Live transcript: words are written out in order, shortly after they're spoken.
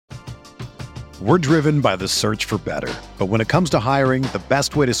We're driven by the search for better. But when it comes to hiring, the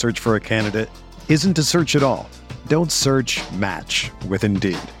best way to search for a candidate isn't to search at all. Don't search, match with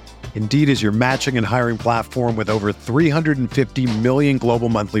Indeed. Indeed is your matching and hiring platform with over 350 million global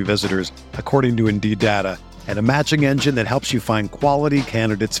monthly visitors, according to Indeed data, and a matching engine that helps you find quality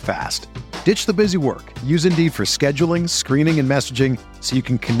candidates fast. Ditch the busy work. Use Indeed for scheduling, screening, and messaging so you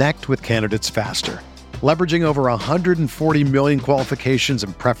can connect with candidates faster. Leveraging over 140 million qualifications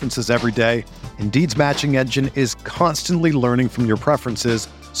and preferences every day, Indeed's matching engine is constantly learning from your preferences,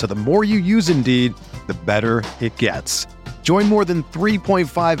 so the more you use Indeed, the better it gets. Join more than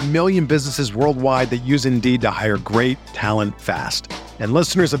 3.5 million businesses worldwide that use Indeed to hire great talent fast. And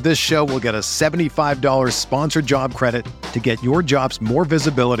listeners of this show will get a $75 sponsored job credit to get your jobs more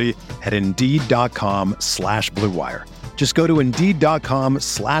visibility at Indeed.com/Blue Wire. Just go to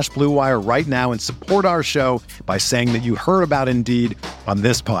Indeed.com/Blue Wire right now and support our show by saying that you heard about Indeed on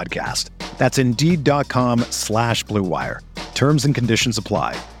this podcast. That's Indeed.com/Blue Wire. Terms and conditions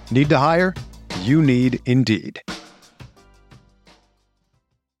apply. Need to hire? You need Indeed.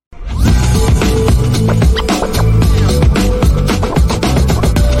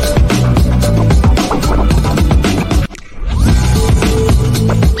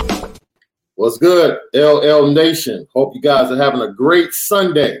 What's good, LL Nation? Hope you guys are having a great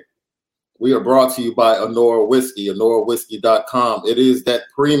Sunday. We are brought to you by Anora Whiskey, AnoraWhiskey.com. It is that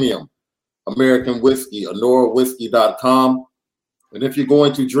premium American whiskey, AnoraWhiskey.com. And if you're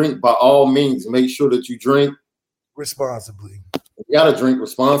going to drink, by all means, make sure that you drink responsibly. You got to drink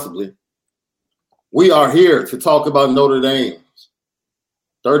responsibly. We are here to talk about Notre Dame's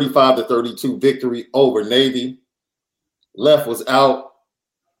 35-32 victory over Navy. Left was out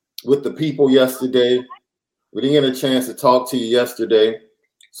with the people yesterday. We didn't get a chance to talk to you yesterday.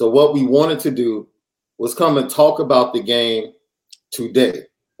 So what we wanted to do was come and talk about the game today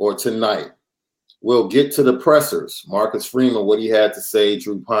or tonight. We'll get to the pressers, Marcus Freeman, what he had to say,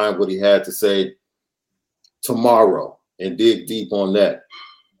 Drew Pine, what he had to say tomorrow, and dig deep on that.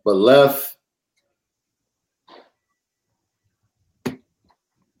 But Left,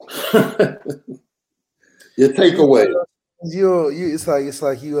 your takeaway. It's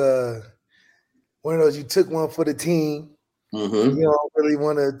like you one of those, you took one for the team. Mm-hmm. You don't really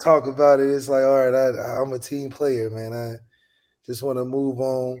want to talk about it. It's like, all right, I'm a team player, man. I just want to move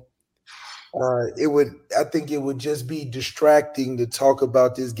on. I think it would just be distracting to talk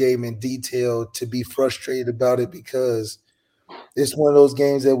about this game in detail, to be frustrated about it, because it's one of those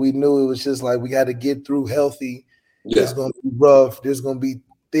games that we knew it was just like we got to get through healthy. Yeah. It's going to be rough. There's going to be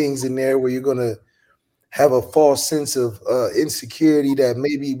things in there where you're going to have a false sense of insecurity that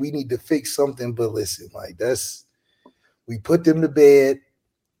maybe we need to fix something. But listen, like we put them to bed.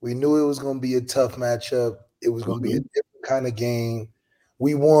 We knew it was going to be a tough matchup. It was going to be a different kind of game.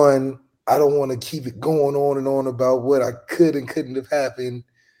 We won. I don't want to keep it going on and on about what I could and couldn't have happened,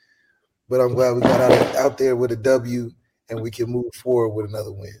 but I'm glad we got out there with a W and we can move forward with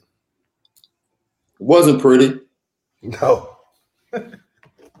another win. It wasn't pretty. No.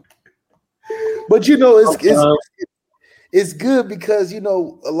 But, it's good because, a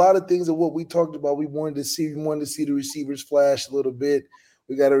lot of things of what we talked about, we wanted to see the receivers flash a little bit.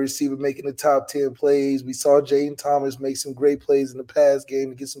 We got a receiver making the top 10 plays. We saw Jaden Thomas make some great plays in the pass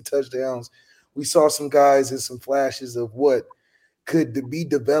game to get some touchdowns. We saw some guys and some flashes of what could be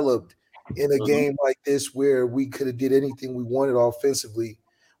developed in a game like this where we could have did anything we wanted offensively.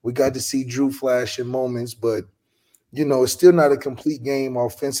 We got to see Drew flash in moments, but it's still not a complete game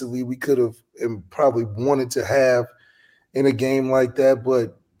offensively. We could have and probably wanted to have in a game like that,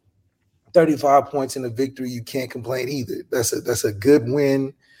 but 35 points in a victory, you can't complain either. That's a good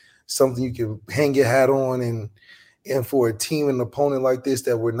win, something you can hang your hat on, and for a team and an opponent like this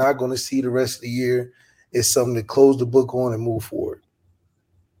that we're not going to see the rest of the year, it's something to close the book on and move forward.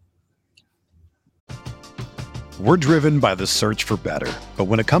 We're driven by the search for better. But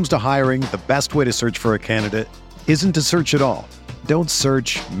when it comes to hiring, the best way to search for a candidate isn't to search at all. Don't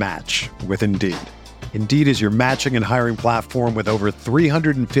search, match with Indeed. Indeed is your matching and hiring platform with over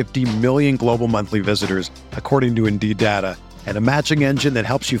 350 million global monthly visitors, according to Indeed data, and a matching engine that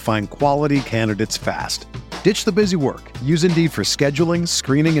helps you find quality candidates fast. Ditch the busy work. Use Indeed for scheduling,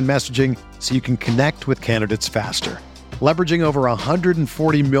 screening, and messaging so you can connect with candidates faster. Leveraging over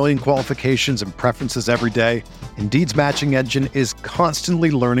 140 million qualifications and preferences every day, Indeed's matching engine is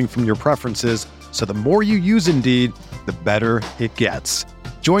constantly learning from your preferences, so the more you use Indeed, the better it gets.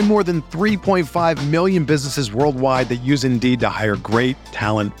 Join more than 3.5 million businesses worldwide that use Indeed to hire great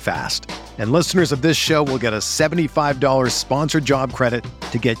talent fast. And listeners of this show will get a $75 sponsored job credit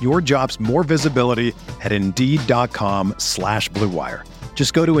to get your jobs more visibility at Indeed.com/Blue Wire.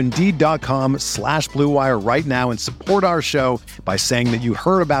 Just go to Indeed.com/Blue Wire right now and support our show by saying that you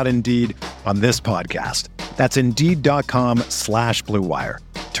heard about Indeed on this podcast. That's Indeed.com/Blue Wire.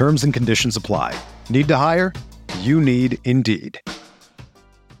 Terms and conditions apply. Need to hire? You need Indeed.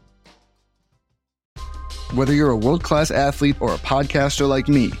 Whether you're a world-class athlete or a podcaster like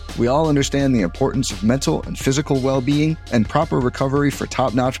me, we all understand the importance of mental and physical well-being and proper recovery for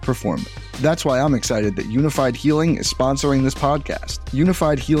top-notch performance. That's why I'm excited that Unified Healing is sponsoring this podcast.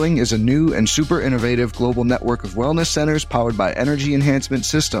 Unified Healing is a new and super innovative global network of wellness centers powered by Energy Enhancement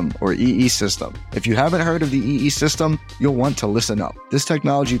System, or EE System. If you haven't heard of the EE System, you'll want to listen up. This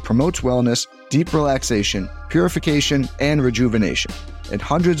technology promotes wellness, deep relaxation, purification, and rejuvenation. In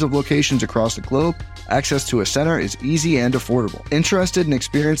hundreds of locations across the globe, access to a center is easy and affordable. Interested in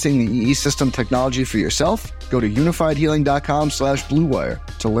experiencing the EE System technology for yourself? Go to unifiedhealing.com/Blue Wire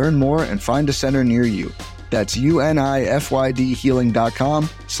to learn more and find a center near you. That's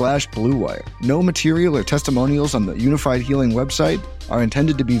UNIFYDhealing.com/Blue Wire. No material or testimonials on the Unified Healing website are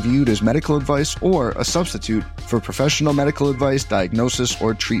intended to be viewed as medical advice or a substitute for professional medical advice, diagnosis,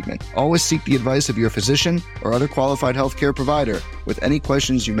 or treatment. Always seek the advice of your physician or other qualified healthcare provider with any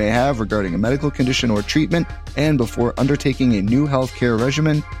questions you may have regarding a medical condition or treatment and before undertaking a new healthcare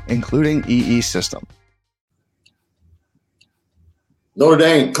regimen, including EE System. Notre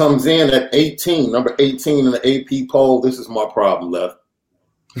Dame comes in at 18, number 18 in the AP poll. This is my problem, Left.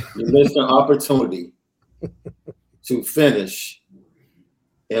 You missed an opportunity to finish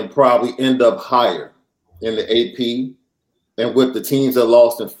and probably end up higher in the AP. And with the teams that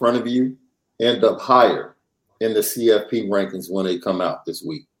lost in front of you, end up higher in the CFP rankings when they come out this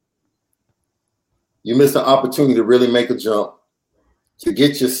week. You missed an opportunity to really make a jump, to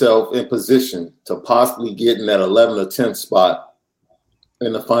get yourself in position to possibly get in that 11 or 10th spot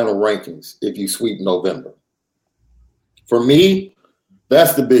in the final rankings if you sweep November. For me,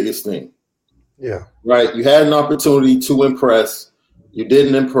 that's the biggest thing. Yeah. Right? You had an opportunity to impress. You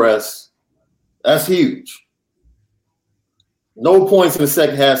didn't impress. That's huge. No points in the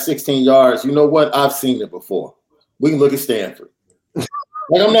second half, 16 yards. You know what? I've seen it before. We can look at Stanford. Like,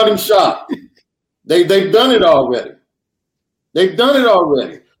 I'm not even shocked. They've done it already. They've done it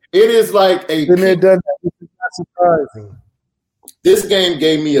already. It is like a. Then they've done that. It's not surprising. This game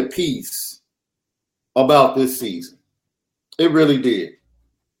gave me a piece about this season. It really did.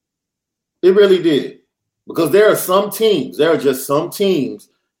 It really did. Because there are just some teams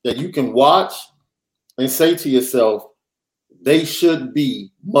that you can watch and say to yourself, they should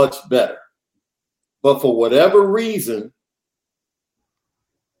be much better. But for whatever reason,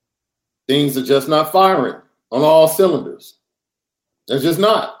 things are just not firing on all cylinders. They're just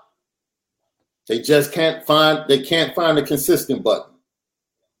not. They just can't find a consistent button.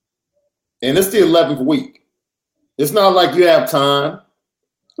 And it's the 11th week. It's not like you have time.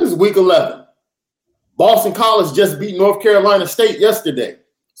 This is week 11. Boston College just beat North Carolina State yesterday.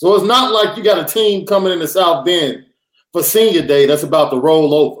 So it's not like you got a team coming into South Bend for senior day that's about to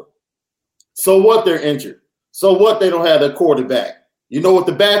roll over. So what, they're injured. So what, they don't have their quarterback. You know what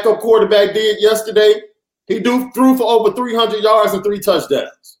the backup quarterback did yesterday? He threw for over 300 yards and 3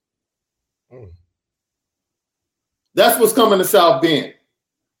 touchdowns. That's what's coming to South Bend.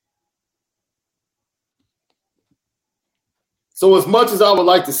 So as much as I would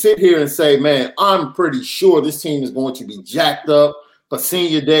like to sit here and say, man, I'm pretty sure this team is going to be jacked up for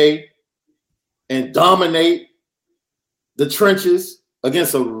senior day and dominate the trenches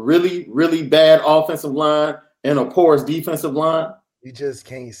against a really, really bad offensive line and a porous defensive line. You just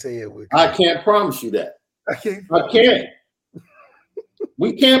can't say it with. I can't promise you that. I can't.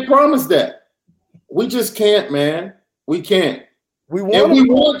 We can't promise that. We just can't, man. We can't. We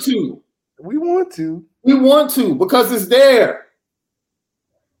want to. We want to. We want to because it's there.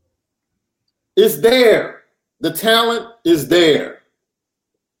 It's there. The talent is there.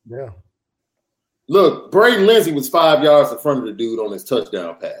 Yeah. Look, Braden Lindsey was 5 yards in front of the dude on his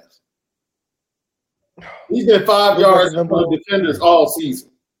touchdown pass. He's been 5 yards in front of defenders all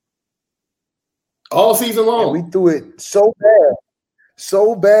season. All season long. And we threw it so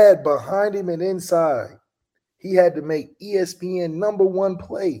bad behind him and inside. He had to make ESPN #1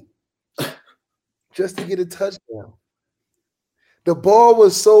 play just to get a touchdown. The ball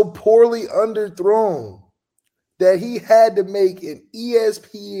was so poorly underthrown that he had to make an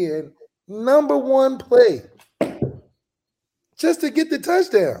ESPN #1 play just to get the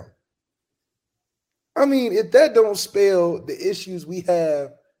touchdown. I mean, if that don't spell the issues we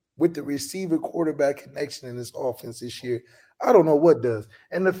have with the receiver quarterback connection in this offense this year, I don't know what does.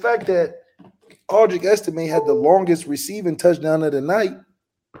 And the fact that Audric Estime had the longest receiving touchdown of the night,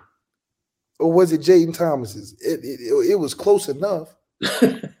 or was it Jaden Thomas's? It was close enough.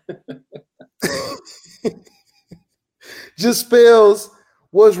 Just spells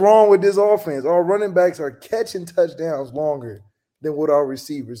what's wrong with this offense. Our running backs are catching touchdowns longer than what our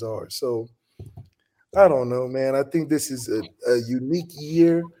receivers are. So I don't know, man. I think this is a unique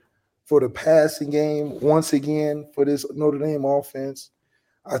year for the passing game once again for this Notre Dame offense.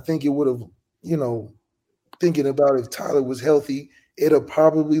 I think it would have, thinking about if Tyler was healthy, it'll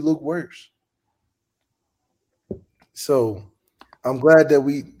probably look worse. So I'm glad that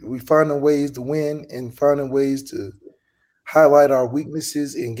we finding ways to win and finding ways to highlight our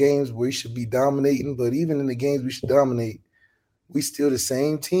weaknesses in games where we should be dominating. But even in the games we should dominate, we still the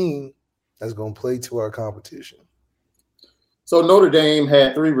same team that's going to play to our competition. So Notre Dame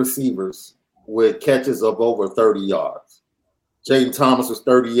had 3 receivers with catches of over 30 yards. Jaden Thomas was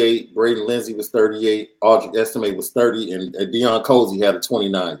 38, Braden Lindsey was 38, Audric Estime was 30, and Deion Colzie had a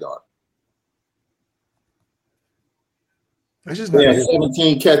 29-yard. They had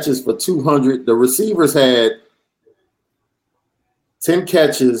 17 catches for 200. The receivers had 10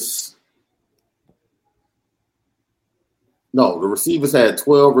 catches. No, the receivers had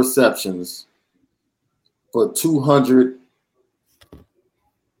 12 receptions for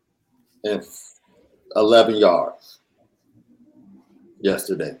 211 yards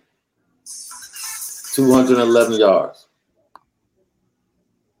yesterday. 211 yards.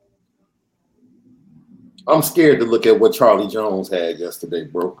 I'm scared to look at what Charlie Jones had yesterday,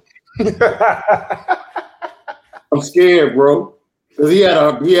 bro. I'm scared, bro. Because he had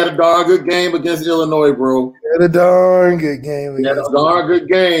a darn good game against Illinois, bro. He had a darn good game. I'm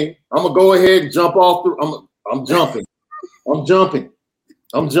gonna go ahead and jump off the. I'm jumping.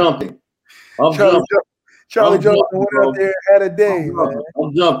 Charlie Jones went out there and had a day, man.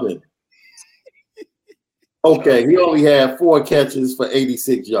 I'm jumping. Okay, he only had 4 catches for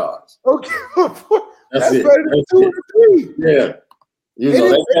 86 yards. Okay, that's it. Better than 2 or 3. Yeah,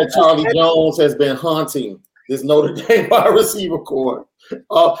 that Charlie Jones has been haunting this Notre Dame wide receiver core.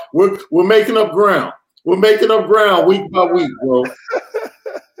 We're making up ground. We're making up ground week by week, bro.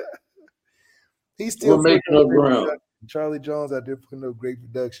 He's still making up ground. Charlie Jones out there putting up great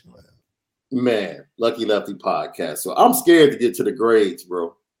production, man. Man, Lucky Lefty podcast. So I'm scared to get to the grades,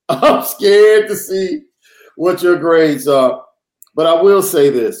 bro. I'm scared to see what your grades are. But I will say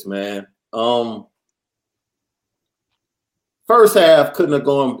this, man. First half couldn't have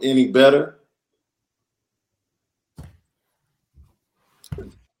gone any better.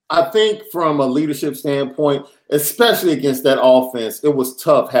 I think from a leadership standpoint, especially against that offense, it was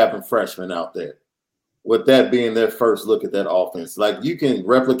tough having freshmen out there. With that being their first look at that offense. Like, you can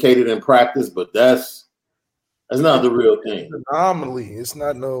replicate it in practice, but that's not the real thing. Anomaly. It's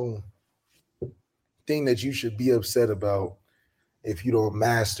not no thing that you should be upset about if you don't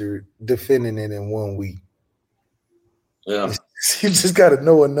master defending it in 1 week. Yeah. You just got to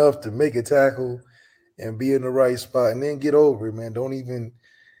know enough to make a tackle and be in the right spot and then get over it, man. Don't even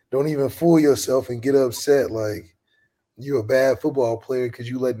fool yourself and get upset like you're a bad football player because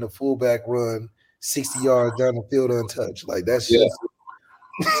you letting the fullback run 60 yards down the field untouched. Like, that's just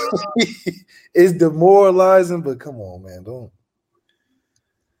it's demoralizing, but come on, man. Don't.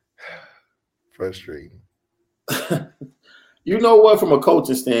 Frustrating. You know what? From a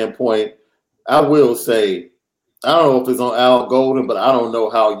coaching standpoint, I will say, I don't know if it's on Al Golden, but I don't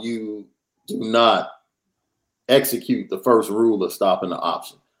know how you do not execute the first rule of stopping the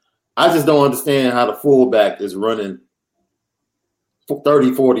option. I just don't understand how the fullback is running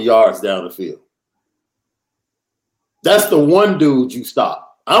 30, 40 yards down the field. That's the one dude you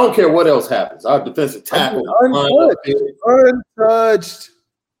stop. I don't care what else happens. Our defensive tackle.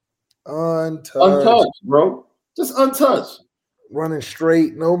 Untouched, bro. Just untouched. Running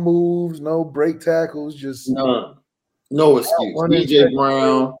straight, no moves, no break tackles, just none. No excuse. DJ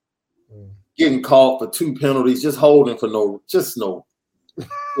Brown getting caught for 2 penalties, just holding for no.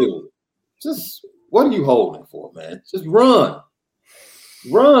 Dude, just what are you holding for, man? Just run.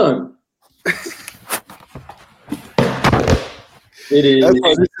 It is.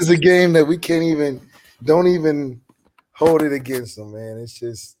 This is a game that we don't even hold it against them, man. It's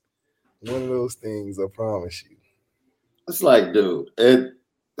just one of those things, I promise you. It's like, dude,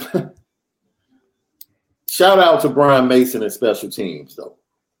 shout out to Brian Mason and special teams, though.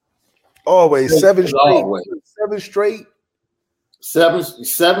 Always. 7 straight. Always. 7 straight. 7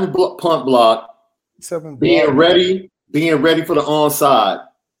 punt block. 7 block. Being ready for the onside.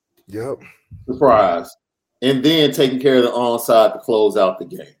 Yep. Surprise. And then taking care of the onside to close out the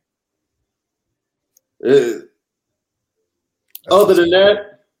game. Other than that,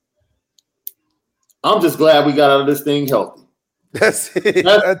 I'm just glad we got out of this thing healthy. That's it.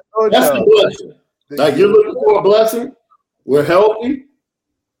 That's the blessing. Like, you're looking for a blessing. We're healthy.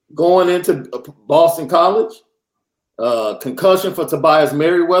 going into Boston College. Concussion for Tobias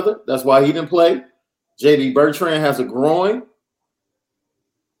Merriweather. That's why he didn't play. J.D. Bertrand has a groin.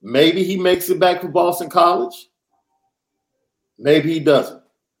 Maybe he makes it back to Boston College. Maybe he doesn't.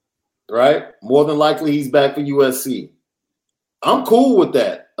 Right? More than likely, he's back for USC. I'm cool with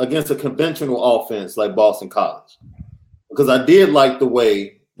that against a conventional offense like Boston College because I did like the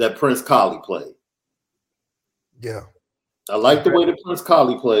way that Prince Kollie played. Yeah. I like the way that Prince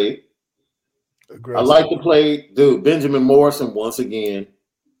Kollie played. Aggressive. I like to play, dude, Benjamin Morrison once again.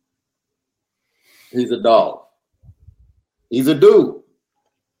 He's a dog. He's a dude.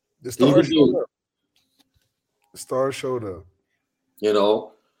 The star showed up. The star showed up. You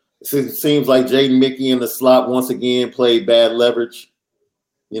know, it seems like Jaden Mickey in the slot once again played bad leverage.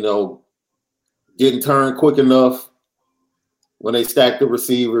 You know, didn't turn quick enough when they stack the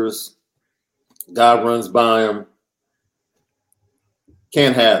receivers. Guy runs by him.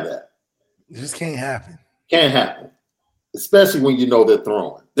 Can't have that. It just can't happen. Can't happen. Especially when you know they're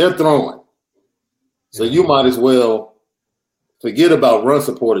throwing. They're throwing. So you might as well forget about run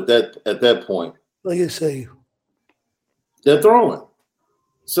support at that point. Like I say, they're throwing.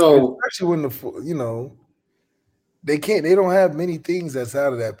 So especially when they don't have many things that's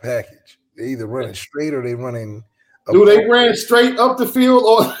out of that package. They either running straight or they running. They ran straight up the field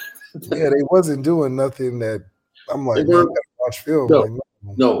or yeah, they wasn't doing nothing that I'm like, man, I gotta watch film.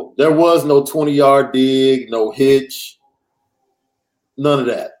 No, there was no 20-yard dig, no hitch, none of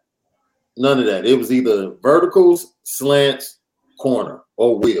that. None of that. It was either verticals, slants, corner,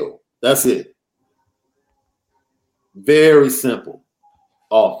 or wheel. That's it. Very simple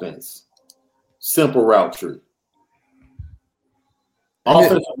offense. Simple route tree.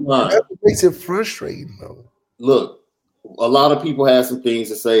 Offensive line. That makes it frustrating, though. Look, a lot of people have some things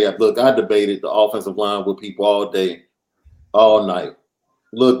to say. Look, I debated the offensive line with people all day, all night.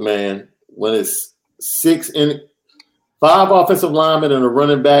 Look, man, when it's 5 offensive linemen and a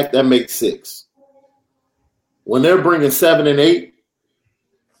running back, that makes 6. When they're bringing 7 and 8,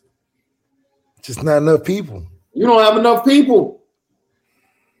 just not enough people. You don't have enough people.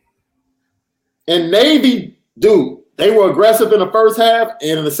 And Navy, dude, they were aggressive in the first half,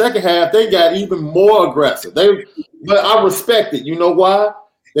 and in the second half, they got even more aggressive. But I respect it. You know why?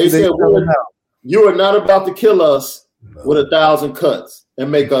 They said, you are not about to kill us with 1,000 cuts and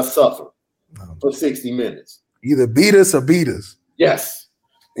make us suffer for 60 minutes. Either beat us or beat us. Yes.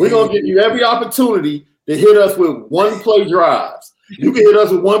 We're going to give you every opportunity to hit us with one-play drives. You can hit us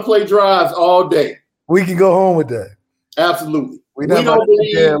with one-play drives all day. We can go home with that. Absolutely. We don't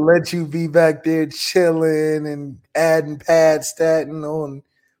believe let you be back there chilling and adding pad statting on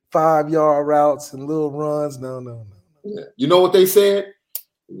 5-yard routes and little runs. No. Yeah. You know what they said?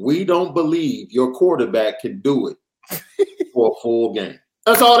 We don't believe your quarterback can do it for a full game.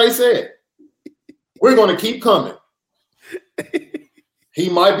 That's all they said. We're going to keep coming. He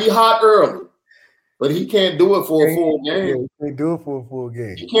might be hot early, but he can't do it for a full game. He can't do it for a full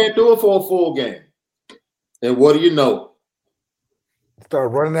game. He can't do it for a full game. And what do you know?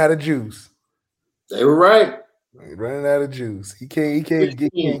 Start running out of juice. They were right. Running out of juice. He can't get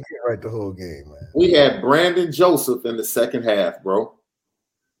right the whole game, man. We had Brandon Joseph in the second half, bro.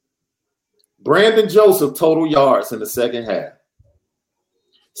 Brandon Joseph total yards in the second half.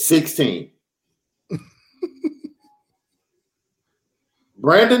 16.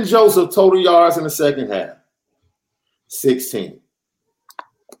 Brandon Joseph total yards in the second half. 16.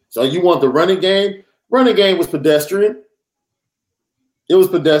 So you want the running game? Running game was pedestrian. It was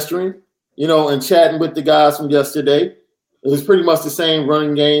pedestrian, and chatting with the guys from yesterday. It was pretty much the same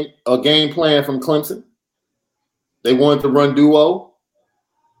running game, a game plan from Clemson. They wanted to run duo.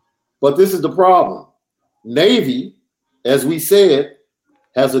 But this is the problem. Navy, as we said,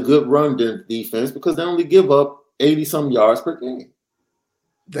 has a good run defense because they only give up 80-some yards per game.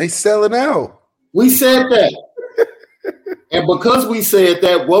 They selling out. We said that. And because we said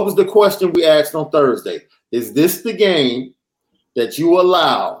that, what was the question we asked on Thursday? Is this the game that you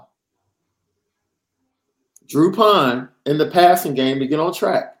allow Drew Pine in the passing game to get on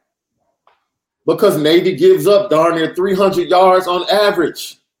track? Because Navy gives up darn near 300 yards on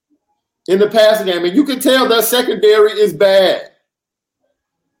average in the passing game. And you can tell that secondary is bad.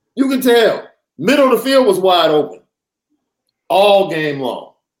 You can tell. Middle of the field was wide open all game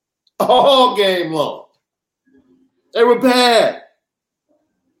long. All game long. They were bad.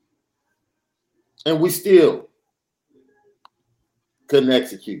 And we still couldn't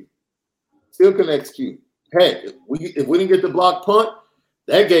execute. Still couldn't execute. Hey, if we didn't get the block punt,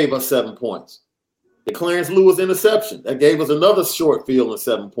 that gave us 7 points. The Clarence Lewis interception, that gave us another short field and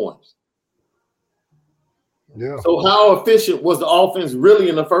 7 points. Yeah. So how efficient was the offense really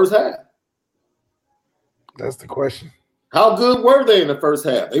in the first half? That's the question. How good were they in the first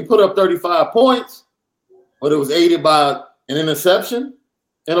half? They put up 35 points, but it was aided by an interception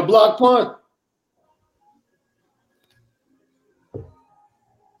and a block punt.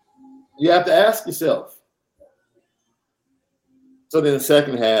 You have to ask yourself. So then the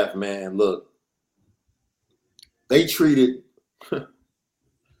second half, man, look, they treated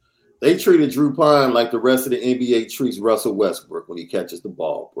Drew Pine like the rest of the NBA treats Russell Westbrook when he catches the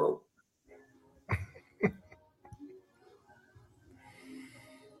ball, bro.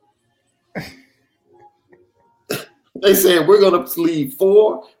 They said, we're going to leave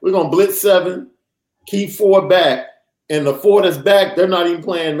 4. We're going to blitz 7, keep 4 back. And the 4 that's back, they're not even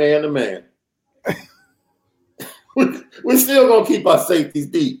playing man to man. We're still going to keep our safeties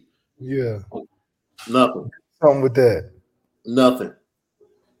deep. Yeah. Nothing. Something with that. Nothing.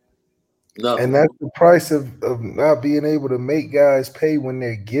 And that's the price of not being able to make guys pay when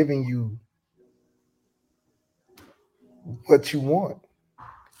they're giving you what you want.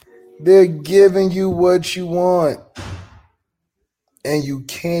 They're giving you what you want, and you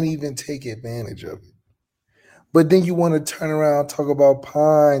can't even take advantage of it. But then you want to turn around and talk about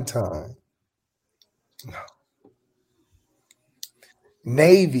Pine time. No.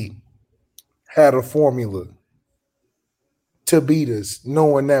 Navy had a formula to beat us,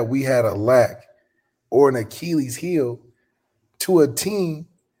 knowing that we had a lack or an Achilles heel to a team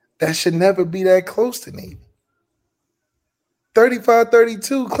that should never be that close to Navy.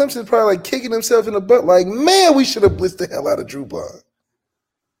 35-32, Clemson's probably like kicking himself in the butt like, man, we should have blitzed the hell out of Drew Pine.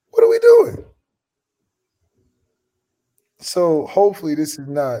 What are we doing? So hopefully this is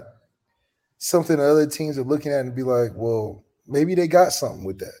not something that other teams are looking at and be like, well, maybe they got something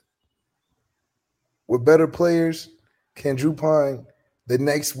with that. With better players, can Drew Pine the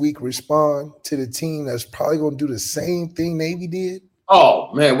next week respond to the team that's probably going to do the same thing Navy did?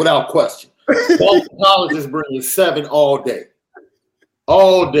 Oh, man, without question. Both colleges bringing 7 all day.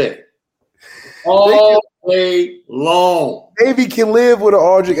 All day. All day long. Navy can live with an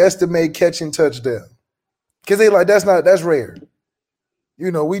Aldrich Estime catching touchdown. Because that's rare.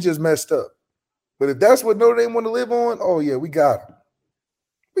 You know, we just messed up. But if that's what Notre Dame want to live on, oh, yeah, we got him.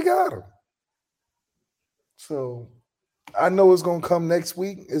 We got him. So I know it's going to come next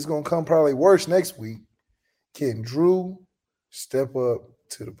week. It's going to come probably worse next week. Can Drew step up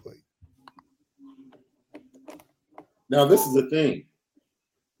to the plate? Now, this is the thing.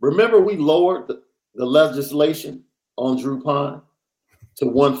 Remember we lowered the legislation on Drew Pine to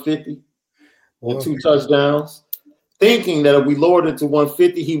 150 on 2 touchdowns, thinking that if we lowered it to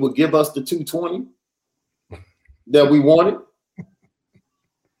 150, he would give us the 220 that we wanted.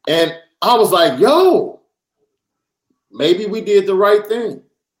 And I was like, yo, maybe we did the right thing.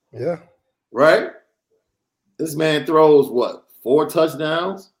 Yeah. Right? This man throws, 4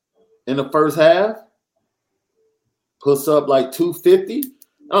 touchdowns in the first half? Puts up like 250.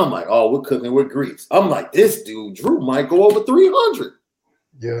 I'm like, oh, we're cooking with grease. I'm like, this dude, Drew, might go over 300.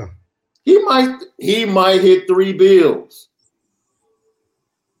 Yeah. He might hit 3 bills.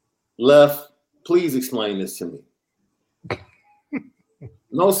 Left, please explain this to me.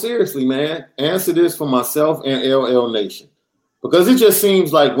 No, seriously, man. Answer this for myself and LL Nation. Because it just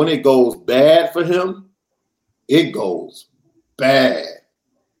seems like when it goes bad for him, it goes bad.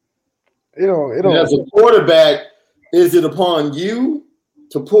 As a quarterback, is it upon you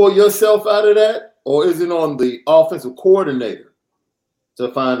to pull yourself out of that, or is it on the offensive coordinator to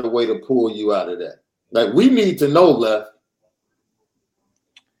find a way to pull you out of that? Like, we need to know, Left.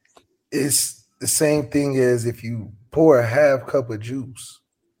 It's the same thing as if you pour a half cup of juice.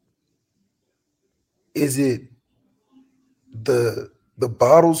 Is it the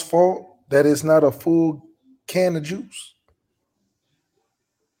bottle's fault that it's not a full can of juice?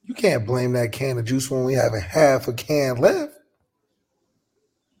 You can't blame that can of juice when we have half a can left.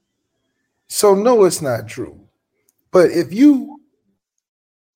 So no, it's not true. But if you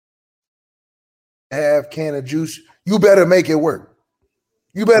have can of juice, you better make it work.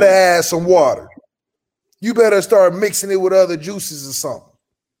 You better add some water. You better start mixing it with other juices or something.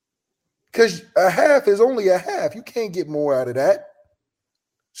 Because a half is only a half. You can't get more out of that.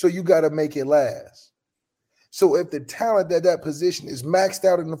 So you got to make it last. So if the talent at that position is maxed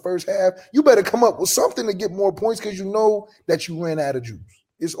out in the first half, you better come up with something to get more points because you know that you ran out of juice.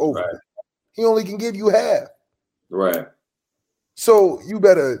 It's over. Right. He only can give you half. Right. So you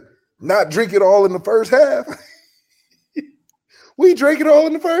better not drink it all in the first half. We drank it all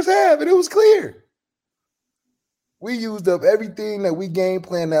in the first half, and it was clear. We used up everything that we game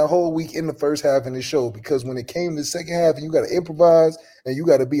planned that whole week in the first half in the show, because when it came to the second half, you got to improvise and you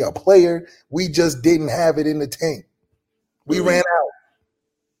got to be a player. We just didn't have it in the tank. We ran out.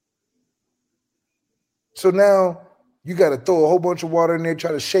 So now you got to throw a whole bunch of water in there,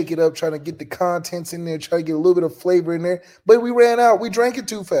 try to shake it up, try to get the contents in there, try to get a little bit of flavor in there. But we ran out. We drank it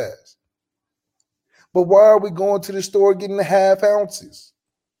too fast. But why are we going to the store getting the half ounces?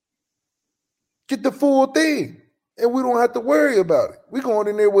 Get the full thing. And we don't have to worry about it. We're going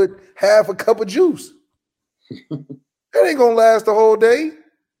in there with half a cup of juice. That ain't going to last the whole day.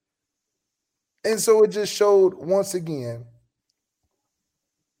 And so it just showed once again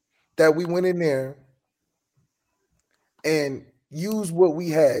that we went in there and used what we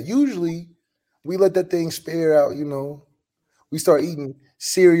had. Usually we let that thing spare out, you know. We start eating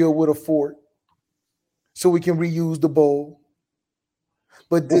cereal with a fork so we can reuse the bowl.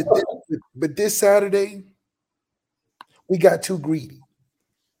 But this Saturday, we got too greedy.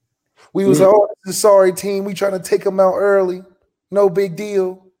 We was like, oh, this is a sorry team. We trying to take them out early. No big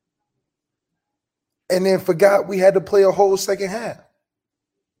deal. And then forgot we had to play a whole second half.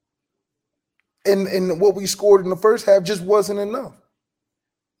 And what we scored in the first half just wasn't enough.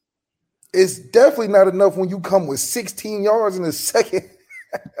 It's definitely not enough when you come with 16 yards in the second.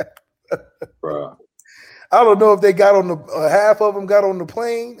 Bro. I don't know if they got on the half of them got on the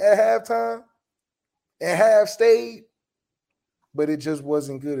plane at halftime and half stayed, but it just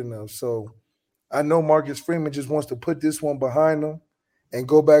wasn't good enough. So I know Marcus Freeman just wants to put this one behind him and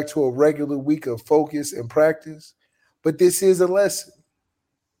go back to a regular week of focus and practice. But this is a lesson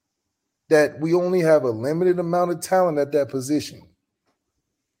that we only have a limited amount of talent at that position.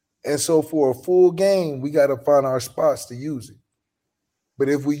 And so for a full game, we got to find our spots to use it. But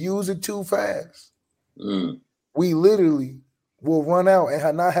if we use it too fast, we literally will run out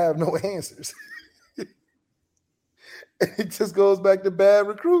and not have no answers. It just goes back to bad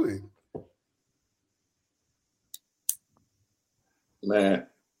recruiting. Man,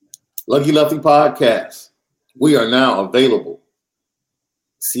 Lucky Lefty Podcast. We are now available.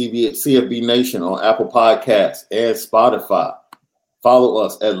 CFB Nation on Apple Podcasts and Spotify. Follow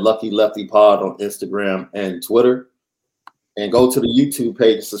us at Lucky Lefty Pod on Instagram and Twitter. And go to the YouTube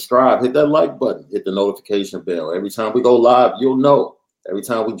page and subscribe. Hit that like button. Hit the notification bell. Every time we go live, you'll know. Every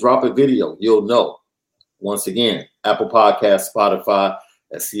time we drop a video, you'll know. Once again, Apple Podcasts, Spotify,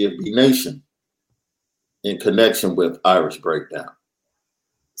 at CFB Nation in connection with Irish Breakdown.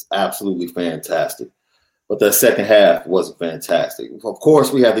 It's absolutely fantastic. But that second half wasn't fantastic. Of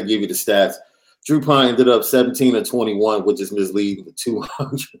course, we have to give you the stats. Drew Pine ended up 17 of 21, which is misleading, with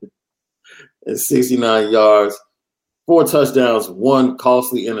 269 yards. 4 touchdowns, 1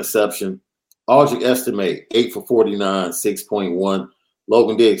 costly interception. Audric Estime, 8 for 49, 6.1.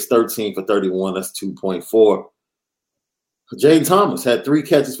 Logan Diggs, 13 for 31, that's 2.4. Jaden Thomas had 3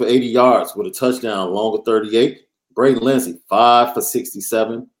 catches for 80 yards with a touchdown, longer 38. Braden Lindsey, 5 for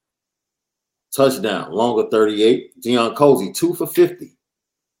 67. Touchdown, longer 38. Deion Colzie, 2 for 50.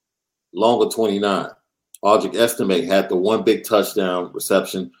 Longer 29. Audric Estime had the 1 big touchdown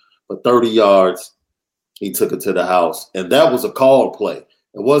reception for 30 yards. He took it to the house. And that was a call play.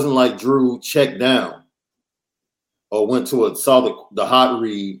 It wasn't like Drew checked down or went to saw the hot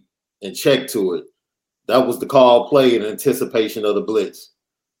read and checked to it. That was the call play in anticipation of the blitz.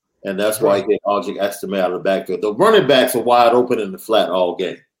 And that's why he hit Audric Estime out of the backfield. The running backs are wide open in the flat all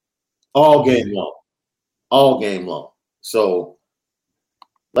game. All game long. All game long. So,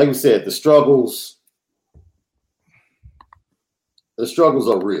 like we said, the struggles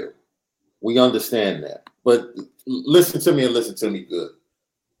are real. We understand that. But listen to me and listen to me good.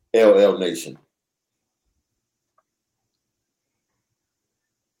 LL Nation.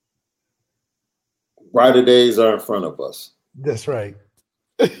 Brighter days are in front of us. That's right.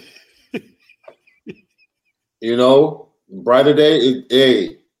 You know, brighter day.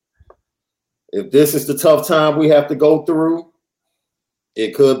 Hey, if this is the tough time we have to go through,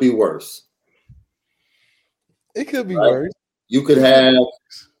 it could be worse. It could be worse. You could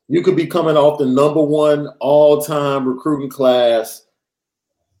be coming off the #1 all-time recruiting class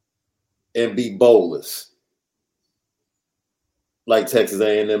and be bowless, like Texas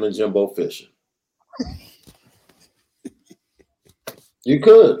A&M and Jimbo Fisher. You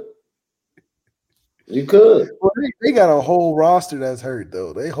could. Well, they got a whole roster that's hurt,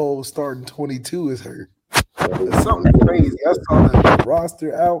 though. They whole starting 22 is hurt. It's something crazy. I saw the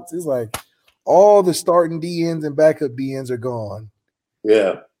roster out. It's like all the starting DNs and backup DNs are gone.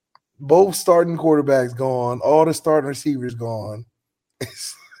 Yeah. Both starting quarterbacks gone. All the starting receivers gone.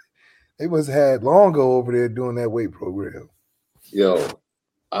 They must have had Longo over there doing that weight program. Yo,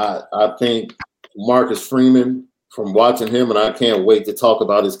 I think Marcus Freeman from watching him, and I can't wait to talk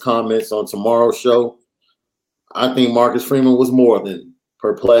about his comments on tomorrow's show. I think Marcus Freeman was more than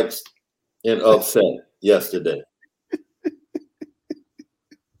perplexed and upset yesterday.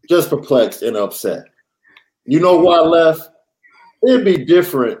 Just perplexed and upset. You know why, Left? It'd be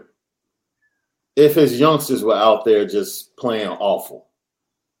different if his youngsters were out there just playing awful.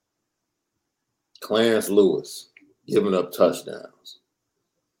 Clarence Lewis giving up touchdowns.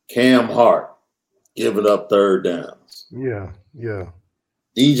 Cam Hart giving up third downs. Yeah.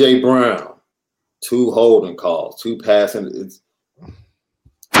 DJ Brown, 2 holding calls, 2 passing. It's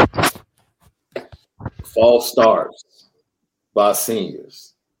false starts by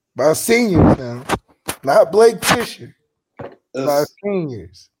seniors. By seniors now. Not Blake Fisher. By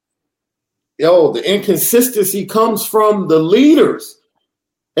seniors. Yo, the inconsistency comes from the leaders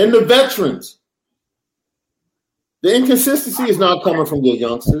and the veterans. The inconsistency is not coming from your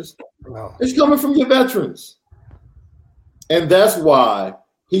youngsters. No. It's coming from your veterans. And that's why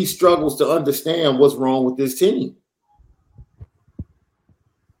he struggles to understand what's wrong with this team.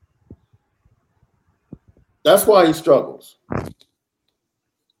 That's why he struggles.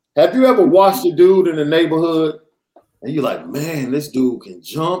 Have you ever watched a dude in the neighborhood and you're like, man, this dude can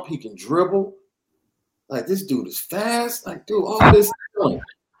jump, he can dribble. Like, this dude is fast. Like, dude, all this stuff.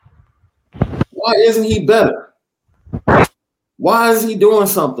 Why isn't he better? Why is he doing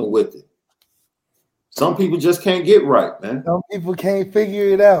something with it? Some people just can't get right, man. Some people can't figure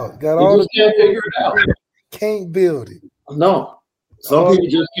it out. Can't figure it out. Can't build it. No. Some people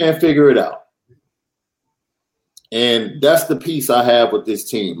just can't figure it out. And that's the piece I have with this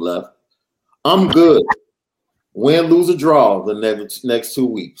team, Left. I'm good. Win, lose, or draw the next 2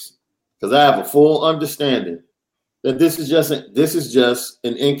 weeks. Because I have a full understanding that this is just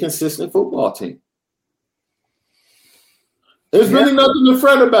an inconsistent football team. There's really nothing to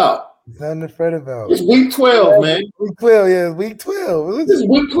fret about. Nothing to fret about. It's week 12, man. Week 12, yeah, week 12. This is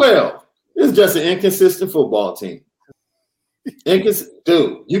week 12. It's just an inconsistent football team.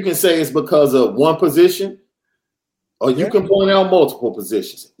 Dude, you can say it's because of one position, or you can point out multiple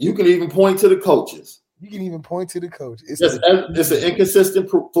positions. You can even point to the coaches. You can even point to the coach. It's an inconsistent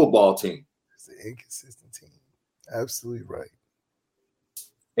football team. It's an inconsistent team. Absolutely right.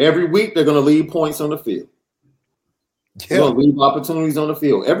 Every week, they're going to leave points on the field. Yeah. They're going to leave opportunities on the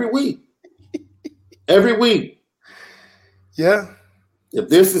field. Every week. Every week. Yeah. If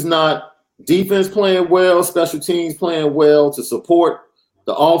this is not defense playing well, special teams playing well to support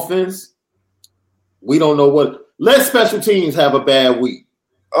the offense, we don't know what. Let special teams have a bad week.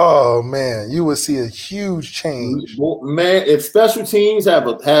 Oh, man, you would see a huge change. Man, if special teams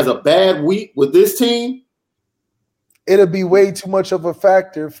has a bad week with this team, it'll be way too much of a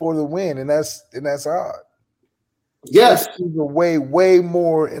factor for the win, and that's odd. Yes. It's way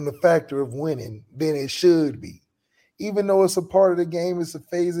more in the factor of winning than it should be. Even though it's a part of the game, it's a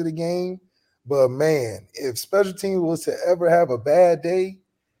phase of the game. But, man, if special teams was to ever have a bad day,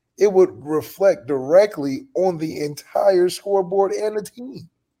 it would reflect directly on the entire scoreboard and the team.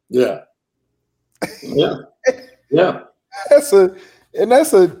 Yeah. Yeah. That's a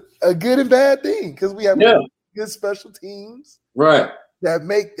good and bad thing because we have good special teams. Right.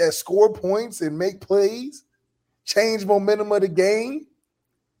 That score points and make plays, change momentum of the game.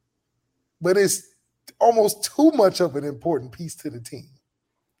 But it's almost too much of an important piece to the team.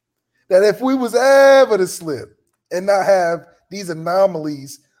 That if we was ever to slip and not have these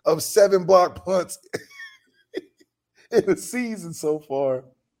anomalies of 7 block punts in the season so far,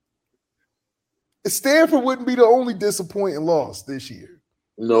 Stanford wouldn't be the only disappointing loss this year.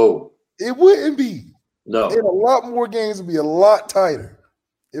 No. It wouldn't be. No. And a lot more games would be a lot tighter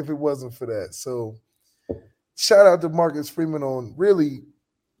if it wasn't for that. So shout out to Marcus Freeman on really,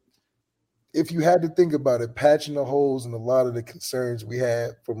 if you had to think about it, patching the holes in a lot of the concerns we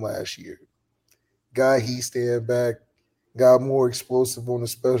had from last year. Got Heath stand back, got more explosive on the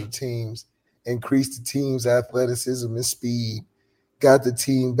special teams, increased the team's athleticism and speed, got the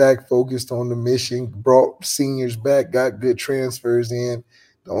team back focused on the mission, brought seniors back, got good transfers in.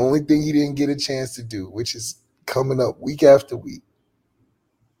 The only thing he didn't get a chance to do, which is coming up week after week,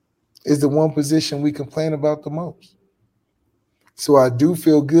 is the one position we complain about the most. So I do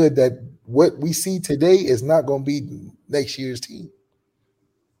feel good that what we see today is not going to be next year's team.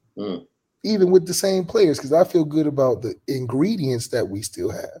 Even with the same players, because I feel good about the ingredients that we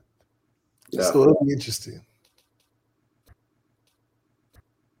still have. Yeah. So it'll be interesting.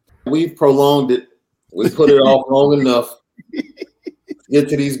 We've prolonged it. We put it off long enough. Get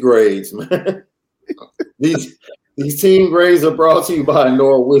to these grades, man. These team grades are brought to you by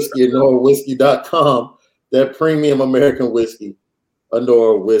Anora Whiskey at AnoraWhiskey.com. That premium American whiskey,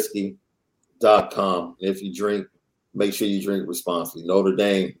 AnoraWhiskey.com. If you drink make sure you drink responsibly. Notre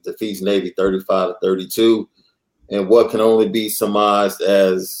Dame defeats Navy 35-32, and what can only be surmised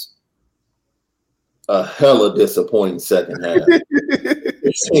as a hella disappointing second half.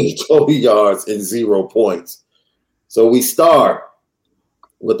 total yards and 0 points. So we start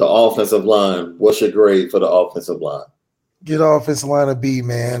with the offensive line. What's your grade for the offensive line? Get offensive line a B,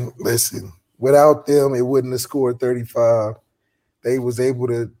 man. Listen, without them, it wouldn't have scored 35. They was able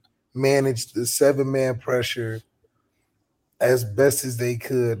to manage the 7-man pressure as best as they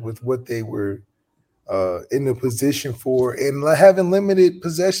could with what they were in the position for, and having limited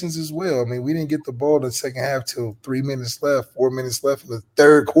possessions as well. I mean, we didn't get the ball in the second half till 4 minutes left in the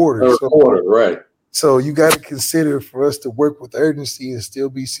third quarter. Right. So you got to consider for us to work with urgency and still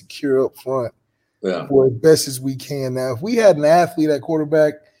be secure up front for as best as we can. Now, if we had an athlete at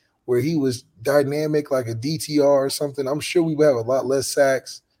quarterback where he was dynamic like a DTR or something, I'm sure we would have a lot less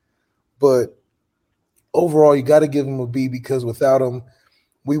sacks. But overall, you got to give him a B because without him,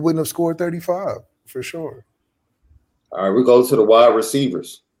 we wouldn't have scored 35 for sure. All right, we go to the wide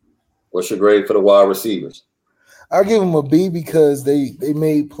receivers. What's your grade for the wide receivers? I give them a B because they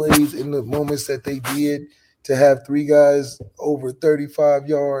made plays in the moments that they did. To have 3 guys over 35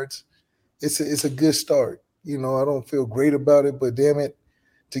 yards, it's a good start. You know, I don't feel great about it, but damn it,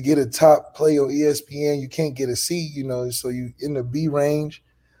 to get a top play on ESPN, you can't get a C. You know, so you in the B range,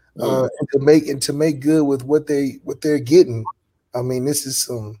 and to make good with what they're getting. I mean, this is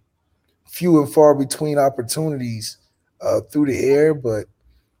some few and far between opportunities through the air, but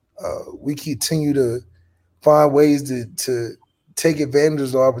we continue to find ways to take advantage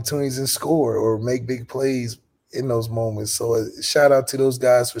of opportunities and score or make big plays in those moments. So shout out to those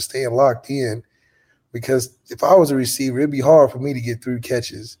guys for staying locked in, because if I was a receiver, it'd be hard for me to get through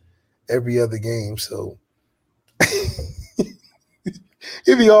catches every other game. So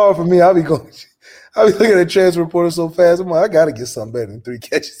it'd be hard for me. I'll be looking at the transfer portal so fast. I'm like, I got to get something better than 3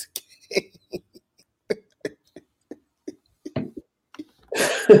 catches a game.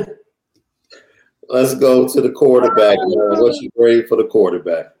 Let's go to the quarterback. What's your grade for the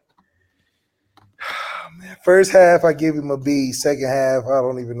quarterback? Man, first half, I give him a B. Second half, I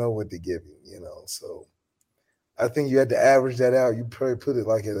don't even know what to give him. You know, so I think you had to average that out. You probably put it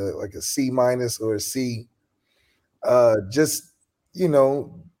like a C minus or a C. Just, you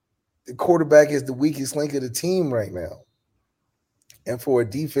know, the quarterback is the weakest link of the team right now, and for a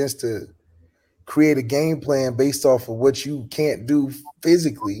defense to create a game plan based off of what you can't do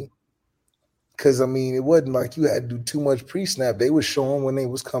physically. Because, I mean, it wasn't like you had to do too much pre-snap. They were showing when they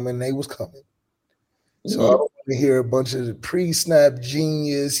was coming. So I don't want to hear a bunch of pre-snap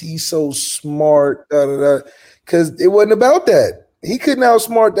genius. He's so smart, because it wasn't about that. He couldn't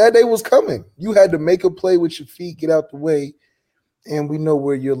outsmart that. They was coming. You had to make a play with your feet, get out the way, and we know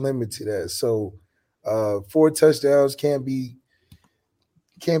where you're limited at. So 4 touchdowns, can't be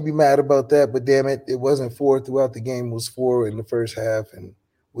mad about that. But, damn it, it wasn't 4 throughout the game. It was 4 in the first half, and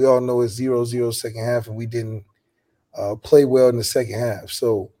we all know it's 0-0 second half, and we didn't play well in the second half.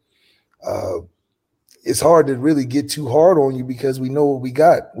 So it's hard to really get too hard on you because we know what we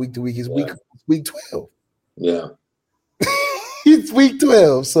got week to week. Is week 12. Yeah. It's week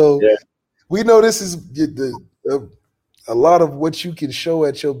 12. So we know this is a lot of what you can show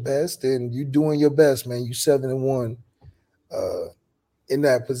at your best, and you doing your best, man. You 7-1 in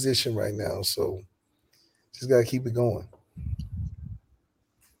that position right now. So just got to keep it going.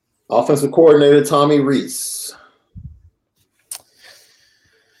 Offensive coordinator Tommy Rees.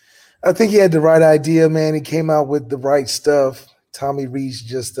 I think he had the right idea, man. He came out with the right stuff. Tommy Rees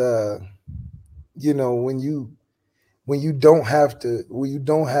just, you know, when you don't have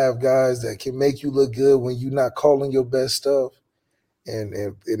guys that can make you look good, when you're not calling your best stuff, and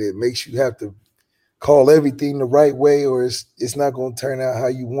it makes you have to call everything the right way, or it's not going to turn out how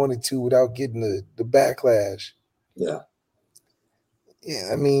you want it to without getting the backlash. Yeah.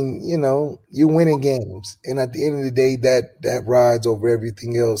 Yeah, I mean, you know, you're winning games, and at the end of the day, that rides over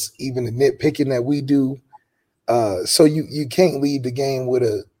everything else, even the nitpicking that we do. So you can't leave the game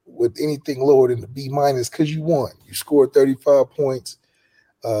with anything lower than the B minus because you won. You scored 35 points.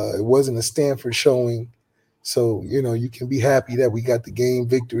 It wasn't a Stanford showing, so you know you can be happy that we got the game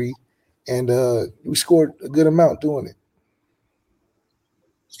victory, and we scored a good amount doing it.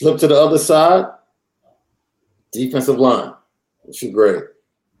 Flip to the other side. Defensive line. What's your grade?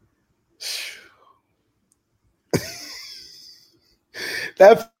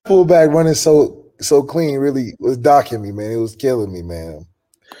 That fullback running so clean really was docking me, man. It was killing me, man.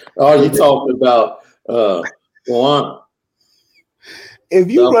 Oh, you talking about Juan?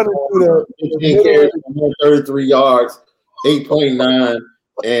 If you run through the 133 yards, 8.9,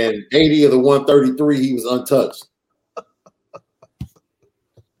 and 80 of the 133, he was untouched.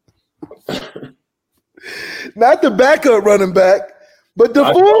 Not the backup running back, but the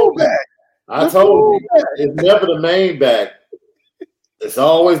fullback. I told you, it's never the main back. It's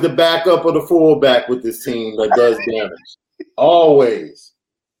always the backup or the fullback with this team that does damage. Always.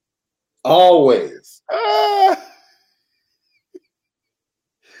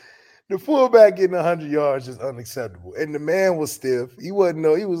 The fullback getting 100 yards is unacceptable. And the man was stiff. He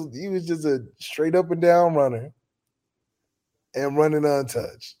was just a straight up and down runner and running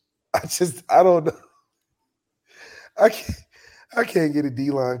untouched. I don't know. I can't get a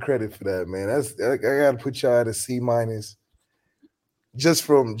D-line credit for that, man. I gotta put y'all at a C- just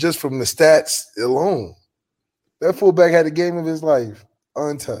from the stats alone. That fullback had the game of his life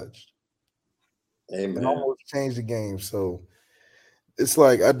untouched. Amen. And almost changed the game. So it's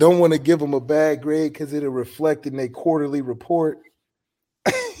like I don't want to give them a bad grade because it'll reflect in their quarterly report.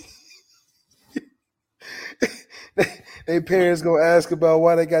 Their parents gonna ask about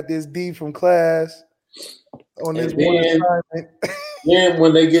why they got this D from class on this one assignment. Then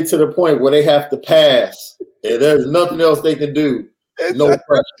when they get to the point where they have to pass, and there's nothing else they can do, no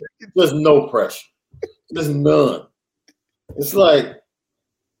pressure. There's no pressure. There's none. It's like,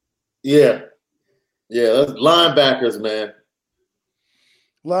 that's linebackers, man.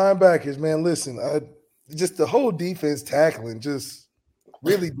 Linebackers, man. Listen, just the whole defense tackling just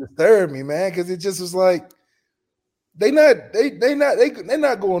really disturbed me, man, because it just was like they're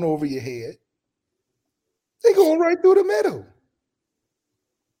not going over your head. They going right through the middle.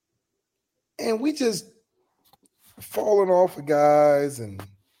 And we just falling off of guys, and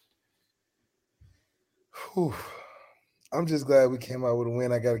I'm just glad we came out with a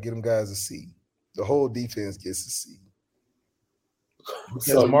win. I got to get them guys a C. The whole defense gets a C.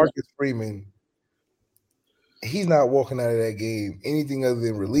 Because Marcus Freeman, he's not walking out of that game anything other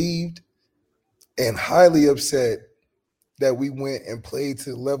than relieved and highly upset that we went and played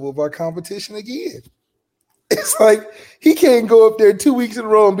to the level of our competition again. It's like he can't go up there 2 weeks in a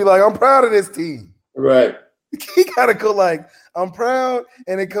row and be like, I'm proud of this team. Right. He got to go like, I'm proud,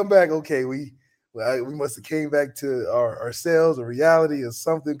 and then come back, okay, we must have came back to ourselves, a reality or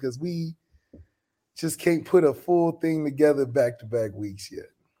something, because we just can't put a full thing together back-to-back weeks yet.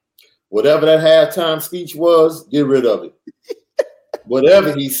 Whatever that halftime speech was, get rid of it.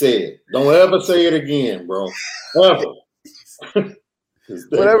 Whatever he said, don't ever say it again, bro. Ever.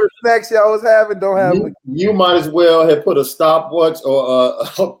 Whatever snacks y'all was having, don't have it. You might as well have put a stopwatch or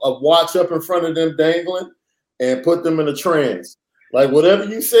a watch up in front of them dangling and put them in a trance. Like whatever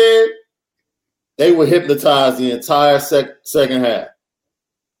you said, they would hypnotize the entire second half.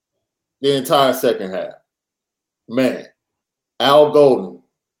 The entire second half. Man, Al Golden.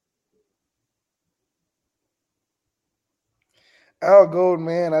 Al Golden,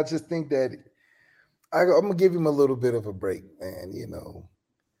 man, I just think that I'm going to give him a little bit of a break, man. You know,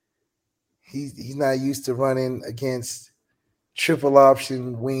 he's not used to running against triple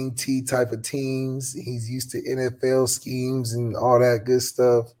option wing T type of teams. He's used to NFL schemes and all that good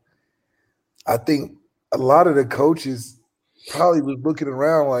stuff. I think a lot of the coaches probably was looking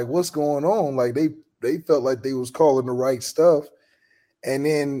around like, what's going on? Like they felt like they was calling the right stuff. And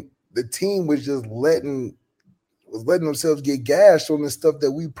then the team was just letting themselves get gashed on the stuff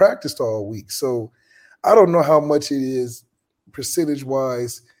that we practiced all week. So I don't know how much it is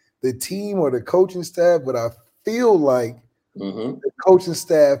percentage-wise, the team or the coaching staff, but I feel like the coaching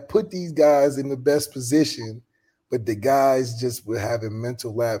staff put these guys in the best position, but the guys just were having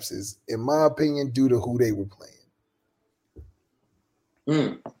mental lapses, in my opinion, due to who they were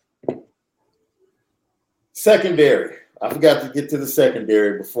playing. Secondary. I forgot to get to the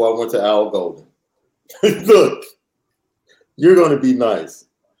secondary before I went to Al Golden. Look, you're going to be nice.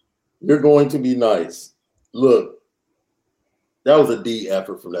 You're going to be nice. Look, that was a D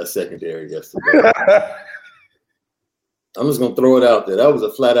effort from that secondary yesterday. I'm just going to throw it out there. That was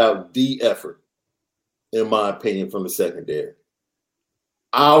a flat-out D effort, in my opinion, from the secondary.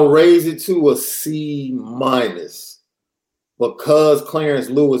 I'll raise it to a C- because Clarence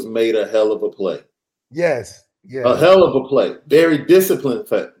Lewis made a hell of a play. Yes. Yeah. A hell of a play. Very disciplined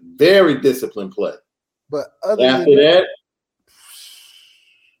play. But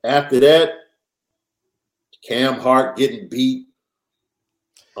after that, Cam Hart getting beat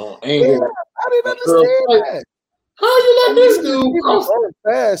on angle. Yeah, I didn't understand that. How you let this dude cross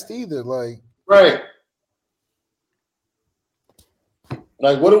fast either? Like, right.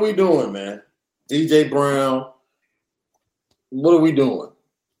 Like, what are we doing, man? DJ Brown. What are we doing?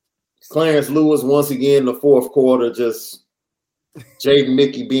 Clarence Lewis once again in the fourth quarter, just Jaden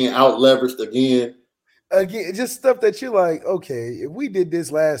Mickey being out leveraged again. Again, just stuff that you're like, okay, if we did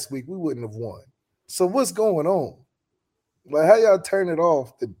this last week, we wouldn't have won. So what's going on? Like, how y'all turn it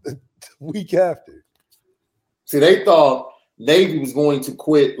off Week after. See, they thought Navy was going to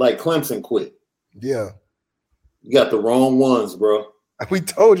quit like Clemson quit. Yeah. You got the wrong ones, bro. We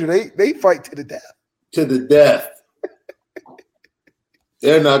told you they fight to the death. To the death.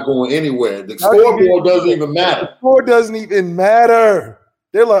 They're not going anywhere. The scoreboard doesn't even matter. The score doesn't even matter.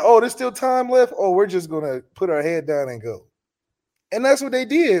 They're like, oh, there's still time left. Oh, we're just gonna put our head down and go. And that's what they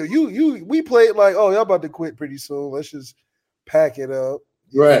did. We played like, oh, y'all about to quit pretty soon. Let's just pack it up.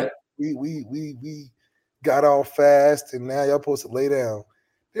 Right. We got off fast, and now y'all supposed to lay down.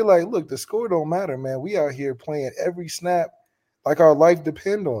 They're like, look, the score don't matter, man. We out here playing every snap like our life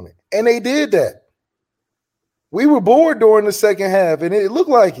depend on it. And they did that. We were bored during the second half, and it looked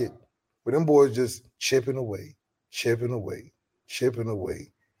like it. But them boys just chipping away.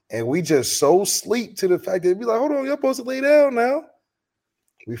 And we just so sleep to the fact that it'd be like, hold on, y'all supposed to lay down now.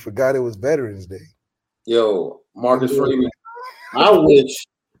 We forgot it was Veterans Day. Yo, Marcus Freeman, I wish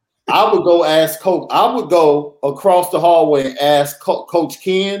I would go ask Coach. I would go across the hallway and ask Coach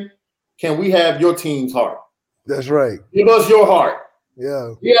Ken, can we have your team's heart? That's right. Give us your heart.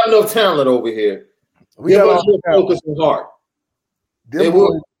 Yeah. We have enough talent over here. We Give us your focus and heart. Them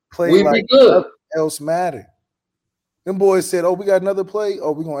boys play like good. Nothing else mattered. Them boys said, oh, we got another play.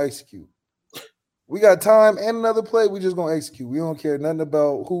 Oh, we're going to execute. We got time and another play. We just going to execute. We don't care nothing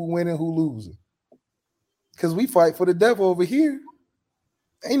about who winning, who losing. Because we fight for the devil over here.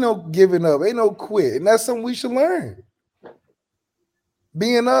 Ain't no giving up. Ain't no quit. And that's something we should learn.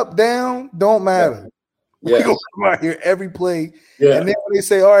 Being up, down, don't matter. Yeah. We're going to come out here every play. Yeah. And then when they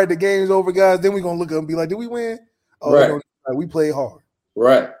say, all right, the game's over, guys, then we're going to look up and be like, did we win? Oh, right. No, we played hard.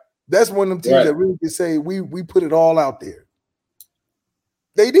 Right. That's one of them teams that really can say we put it all out there.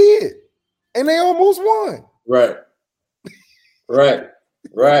 They did. And they almost won. Right.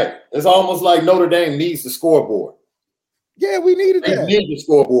 It's almost like Notre Dame needs the scoreboard. Yeah, we needed that. They need the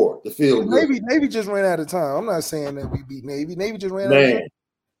scoreboard to feel good. Navy just ran out of time. I'm not saying that we beat Navy. Navy just ran out of time.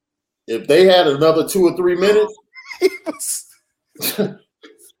 If they had another 2 or 3 minutes,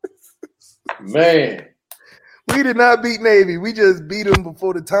 man. We did not beat Navy. We just beat them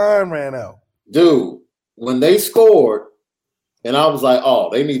before the time ran out. Dude, when they scored, and I was like, oh,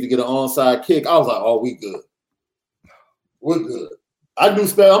 they need to get an onside kick. I was like, oh, we good. We're good. I do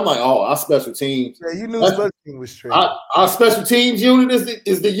special. I'm like, oh, our special teams. Yeah, you knew special team was straight. Our special teams unit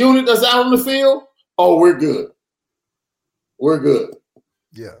is the unit that's out on the field. Oh, we're good. We're good.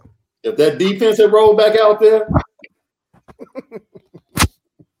 Yeah. If that defense had rolled back out there,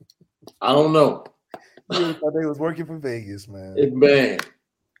 I don't know. I thought they was working for Vegas, man. Man.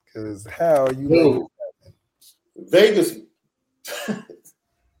 Because how are you Vegas?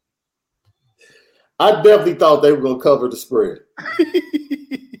 I definitely thought they were going to cover the spread.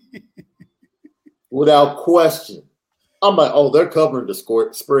 Without question. I'm like, oh, they're covering the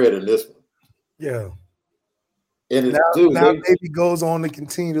spread in this one. Yeah. And now Navy goes on to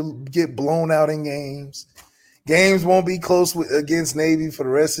continue to get blown out in games. Games won't be close against Navy for the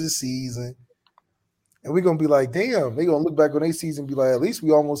rest of the season. And we're going to be like, damn, they're going to look back on their season and be like, at least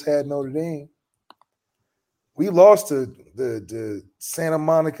we almost had Notre Dame. We lost to the Santa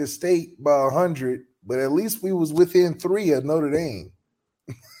Monica State by 100, but at least we was within 3 of Notre Dame.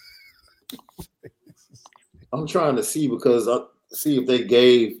 I'm trying to see because see if they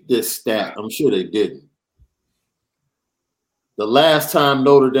gave this stat. I'm sure they didn't. The last time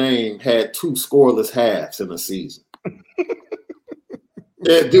Notre Dame had 2 scoreless halves in a season.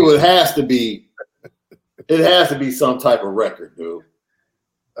 Dude, it has to be some type of record, dude.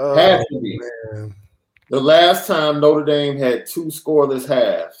 Has to be. Man. The last time Notre Dame had 2 scoreless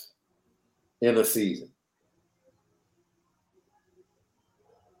halves in a season.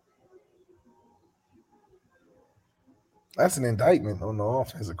 That's an indictment on the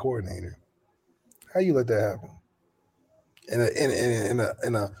offensive coordinator. How you let that happen?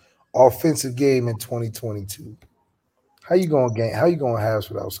 In a offensive game in 2022. How you going halves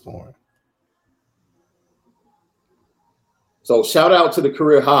without scoring? So shout out to the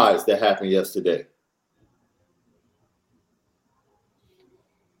career highs that happened yesterday.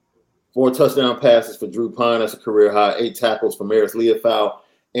 4 touchdown passes for Drew Pine. That's a career high. 8 tackles for Maris Leofow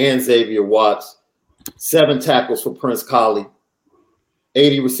and Xavier Watts. 7 tackles for Prince Colley.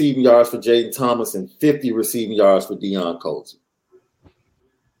 80 receiving yards for Jaden Thomas and 50 receiving yards for Deion Colson.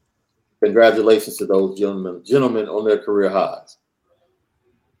 Congratulations to those gentlemen on their career highs.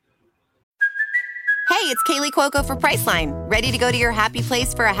 Hey, it's Kaylee Cuoco for Priceline. Ready to go to your happy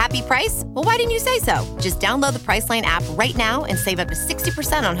place for a happy price? Well, why didn't you say so? Just download the Priceline app right now and save up to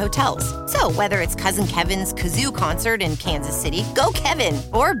 60% on hotels. So whether it's Cousin Kevin's Kazoo Concert in Kansas City, go Kevin,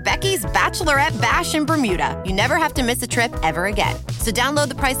 or Becky's Bachelorette Bash in Bermuda, you never have to miss a trip ever again. So download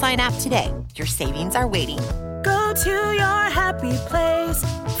the Priceline app today. Your savings are waiting. Go to your happy place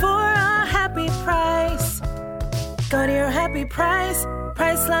for a happy price. Go to your happy price,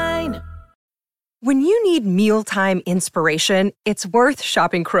 Priceline. When you need mealtime inspiration, it's worth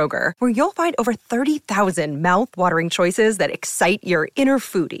shopping Kroger, where you'll find over 30,000 mouth-watering choices that excite your inner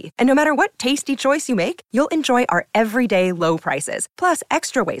foodie. And no matter what tasty choice you make, you'll enjoy our everyday low prices, plus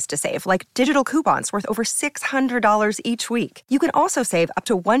extra ways to save, like digital coupons worth over $600 each week. You can also save up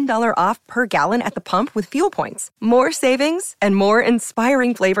to $1 off per gallon at the pump with fuel points. More savings and more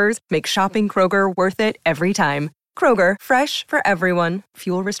inspiring flavors make shopping Kroger worth it every time. Kroger, fresh for everyone.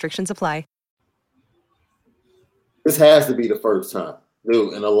 Fuel restrictions apply. This has to be the first time,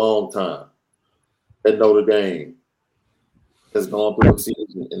 dude, in a long time that Notre Dame has gone through a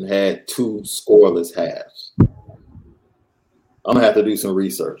season and had 2 scoreless halves. I'm going to have to do some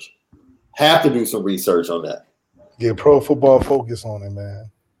research. Have to do some research on that. Get Pro Football Focus on it, man.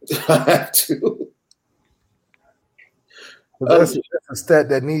 I have to. That's a stat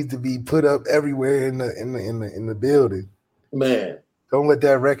that needs to be put up everywhere in the building. Man. Don't let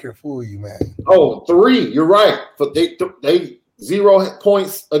that record fool you, man. Oh, 3. You're right. But they 0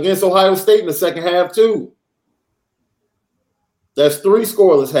 points against Ohio State in the second half, too. That's 3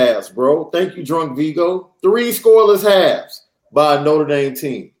 scoreless halves, bro. Thank you, Drunk Vigo. 3 scoreless halves by a Notre Dame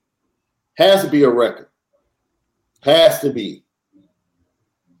team. Has to be a record. Has to be.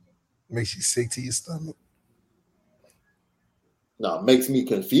 Makes you sick to your stomach. No, it makes me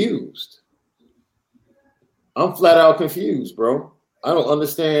confused. I'm flat out confused, bro. I don't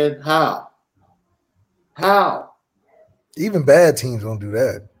understand how. How? Even bad teams don't do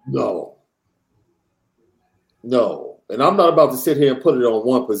that. No. And I'm not about to sit here and put it on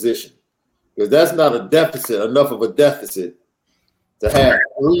one position because that's not a deficit, enough of a deficit to have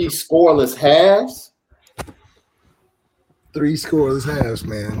 3 scoreless halves. 3 scoreless halves,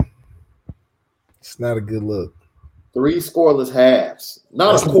 man. It's not a good look. 3 scoreless halves.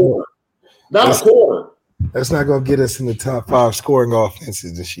 Not a quarter. Not a quarter. That's not going to get us in the top 5 scoring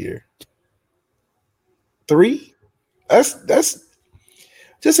offenses this year. 3? That's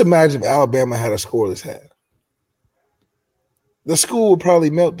just imagine if Alabama had a scoreless half. The school would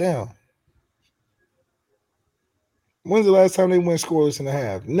probably melt down. When's the last time they went scoreless in a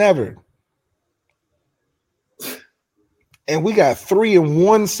half? Never. And we got 3 in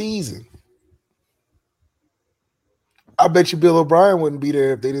one season. I bet you Bill O'Brien wouldn't be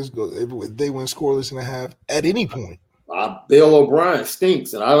there if they went scoreless in a half at any point. Bill O'Brien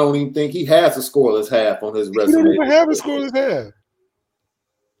stinks, and I don't even think he has a scoreless half on his resume. He don't even have a scoreless half.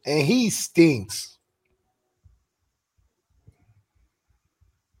 And he stinks.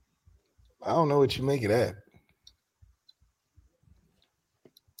 I don't know what you make of that.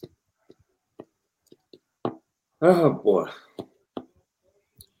 Oh, boy.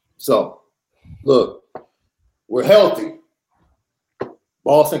 So, look. We're healthy.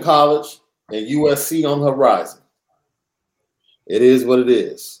 Boston College and USC on the horizon. It is what it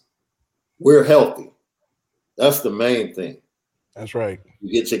is. We're healthy. That's the main thing. That's right. You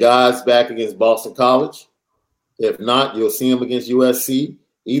get your guys back against Boston College. If not, you'll see them against USC.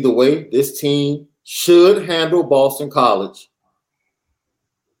 Either way, this team should handle Boston College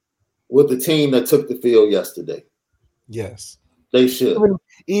with the team that took the field yesterday. Yes. They should.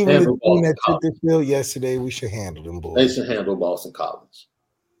 Even the team that took the field yesterday, we should handle them, boys. They should handle Boston College.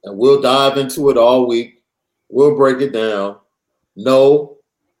 And we'll dive into it all week. We'll break it down. No,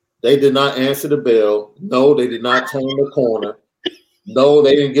 they did not answer the bell. No, they did not turn the corner. No,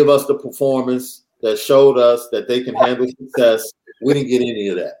 they didn't give us the performance that showed us that they can handle success. We didn't get any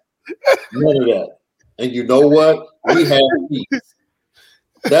of that. None of that. And you know what? We have peace.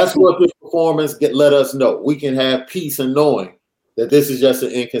 That's what this performance let us know. We can have peace in knowing that this is just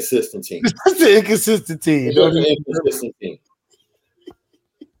an inconsistent team. It's an inconsistent team. It's just an inconsistent team.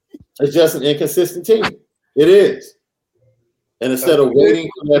 It's just an inconsistent team. It is. And instead of waiting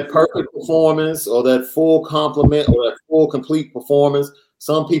for that perfect performance or that full complement or that full complete performance,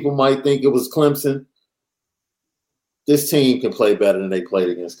 some people might think it was Clemson. This team can play better than they played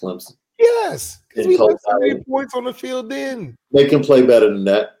against Clemson. Yes. Because we left 8 points on the field then. They can play better than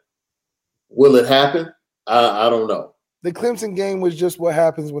that. Will it happen? I don't know. The Clemson game was just what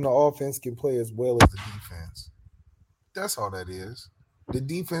happens when the offense can play as well as the defense. That's all that is. The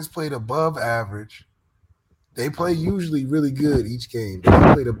defense played above average. They play usually really good each game.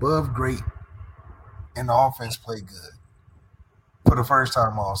 They played above great. and the offense played good for the first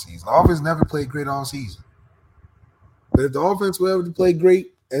time all season. The offense never played great all season. But if the offense were able to play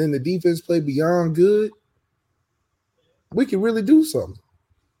great and then the defense played beyond good, we could really do something.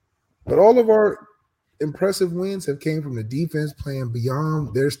 But all of our impressive wins have came from the defense playing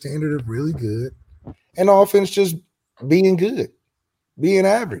beyond their standard of really good and the offense just being good, being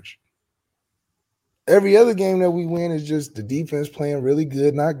average. Every other game that we win is just the defense playing really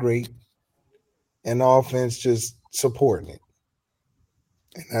good, not great, and the offense just supporting it.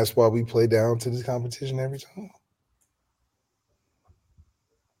 And that's why we play down to this competition every time.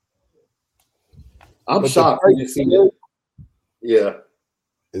 I'm shocked when you see it. Yeah.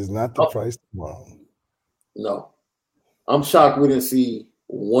 It's not the price tomorrow. No. I'm shocked we didn't see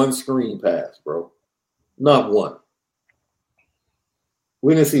one screen pass, bro. Not one.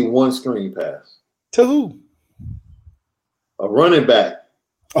 We didn't see one screen pass. To who? A running back.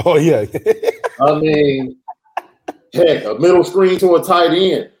 Oh, yeah. I mean, heck, a middle screen to a tight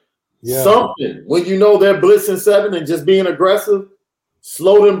end. Yeah. Something. When you know they're blitzing 7 and just being aggressive,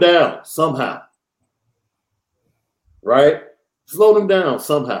 slow them down somehow. Right? Slow them down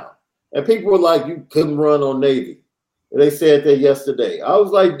somehow. And people were like, you couldn't run on Navy. They said that yesterday. I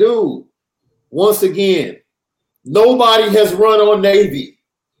was like, dude, once again, nobody has run on Navy.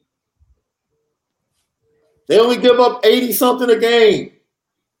 They only give up 80-something a game.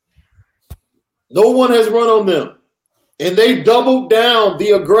 No one has run on them. And they doubled down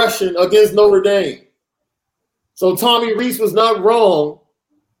the aggression against Notre Dame. So Tommy Rees was not wrong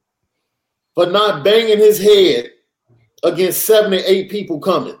for not banging his head against 7 and 8 people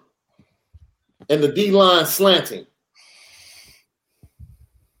coming. And the D-line slanting.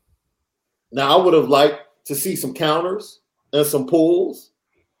 Now, I would have liked to see some counters and some pulls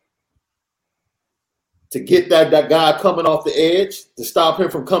to get that guy coming off the edge to stop him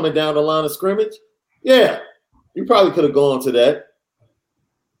from coming down the line of scrimmage. Yeah, you probably could have gone to that.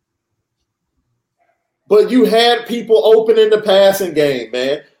 But you had people open in the passing game,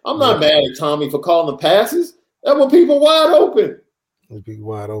 man. I'm not mad at Tommy for calling the passes. That were people wide open. People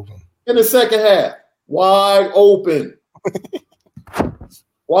wide open. In the second half. Wide open.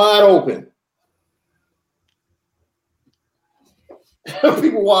 Wide open.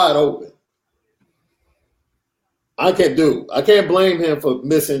 People wide open. I can't blame him for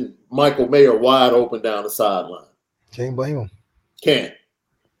missing Michael Mayer wide open down the sideline. Can't blame him. Can't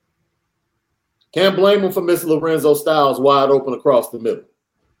blame him for missing Lorenzo Styles wide open across the middle.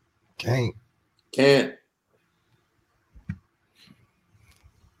 Can't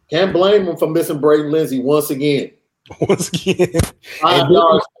blame him for missing Braden Lindsey once again. And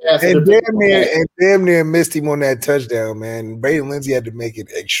damn near missed him on that touchdown, man. Braden Lindsey had to make an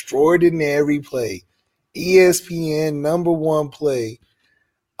extraordinary play. ESPN #1 play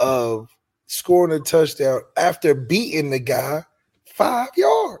of scoring a touchdown after beating the guy 5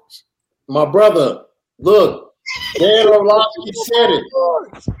 yards. My brother, look, Dan Orlovsky said it.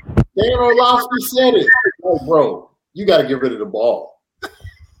 Oh, bro, you got to get rid of the ball.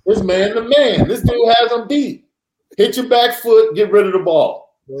 This man the man. This dude has him beat. Hit your back foot, get rid of the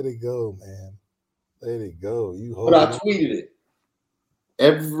ball. Let it go, man. Let it go. But I tweeted it.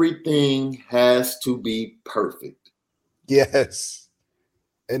 Everything has to be perfect. Yes.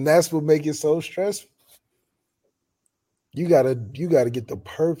 And that's what makes it so stressful. You gotta get the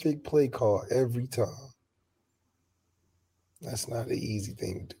perfect play call every time. That's not an easy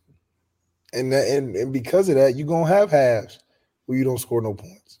thing to do. And because of that, you're gonna have halves where you don't score no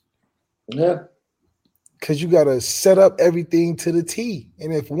points. Yeah. Because you got to set up everything to the T.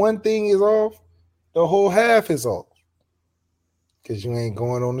 And if one thing is off, the whole half is off. Because you ain't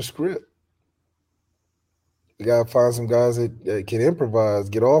going on the script. You got to find some guys that can improvise,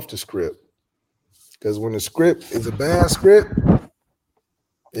 get off the script. Because when the script is a bad script,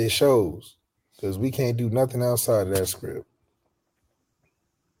 it shows. Because we can't do nothing outside of that script.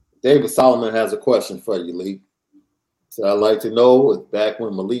 David Solomon has a question for you, Lee. So I'd like to know if back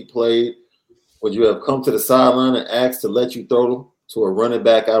when Malik played, would you have come to the sideline and asked to let you throw them to a running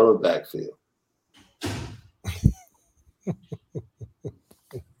back out of the backfield?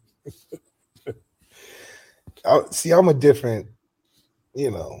 I'm a different,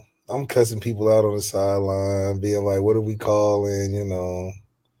 I'm cussing people out on the sideline, being like, what are we calling,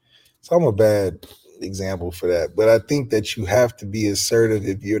 So I'm a bad example for that. But I think that you have to be assertive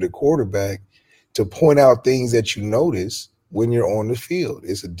if you're the quarterback to point out things that you notice when you're on the field.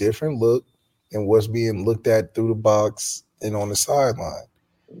 It's a different look and what's being looked at through the box and on the sideline.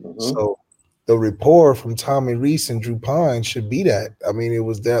 Mm-hmm. So the rapport from Tommy Rees and Drew Pine should be that. I mean, it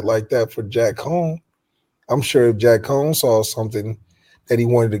was that like that for Jack Cohn. I'm sure if Jack Cohn saw something that he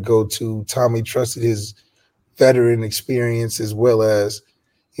wanted to go to. Tommy trusted his veteran experience as well as,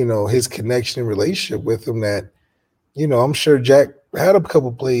 his connection and relationship with him that, I'm sure Jack had a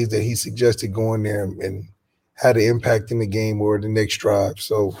couple plays that he suggested going there and had an impact in the game or the next drive.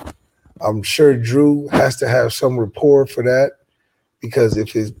 So I'm sure Drew has to have some rapport for that, because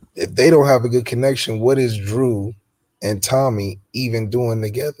if they don't have a good connection, what is Drew and Tommy even doing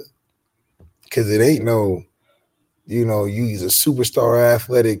together? Because it ain't he's a superstar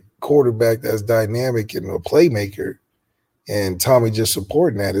athletic quarterback that's dynamic and a playmaker, and Tommy just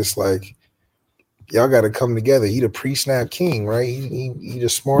supporting that. It's like, y'all got to come together. He the pre-snap king, right? He the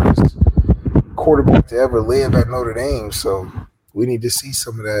smartest quarterback to ever live at Notre Dame. So we need to see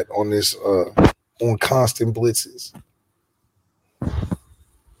some of that on this on constant blitzes.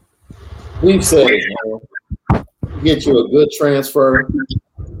 We've said it, man. Get you a good transfer.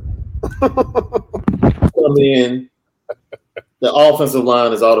 Come in. The offensive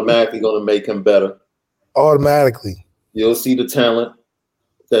line is automatically going to make him better. Automatically. You'll see the talent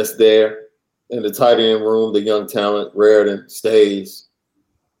that's there in the tight end room, the young talent. Raritan stays.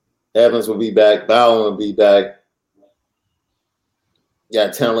 Evans will be back. Bowen will be back.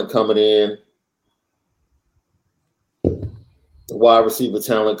 Got talent coming in. The wide receiver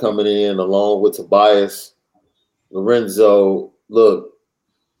talent coming in along with Tobias. Lorenzo, look.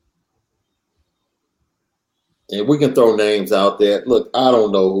 And we can throw names out there. Look, I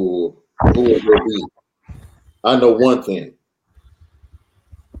don't know who it will be. I know one thing.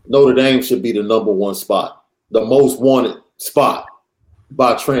 Notre Dame should be the number one spot, the most wanted spot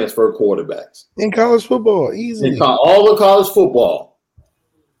by transfer quarterbacks. In college football, easily. All of college football,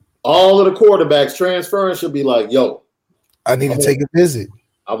 all of the quarterbacks transferring should be like, yo. I need to take a visit.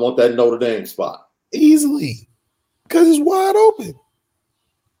 I want that Notre Dame spot. Easily. Because it's wide open.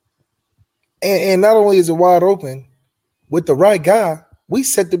 And not only is it wide open, with the right guy, we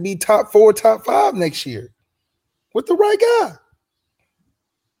set to be top 4, top 5 next year. With the right guy.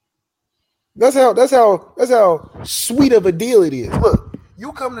 That's how sweet of a deal it is. Look,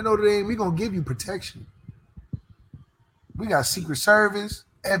 you come to Notre Dame, we're gonna give you protection. We got Secret Service,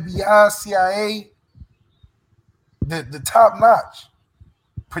 FBI, CIA, the top notch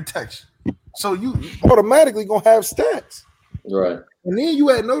protection. So you automatically gonna have stats. Right. And then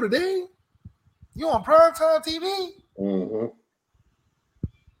you at Notre Dame. You on primetime TV? Mm-hmm.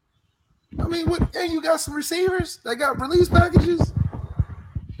 I mean, and you got some receivers that got release packages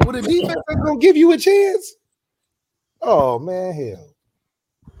with a defense that's gonna give you a chance. Oh man, hell!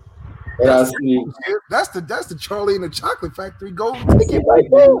 That's the Charlie and the Chocolate Factory golden ticket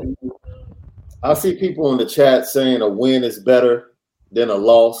right there. I see people in the chat saying a win is better than a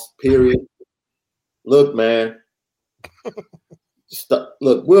loss. Period. Look, man.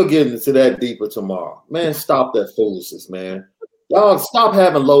 Look, we'll get into that deeper tomorrow. Man, stop that foolishness, man. Y'all stop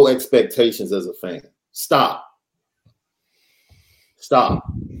having low expectations as a fan. Stop.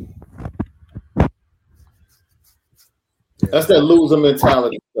 That's that loser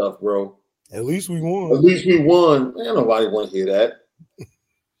mentality stuff, bro. At least we won. Man, nobody want to hear that.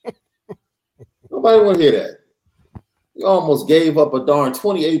 Nobody want to hear that. You almost gave up a darn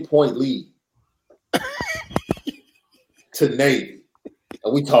 28-point lead to Navy.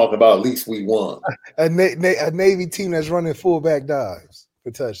 And we talking about at least we won. A Navy team that's running fullback dives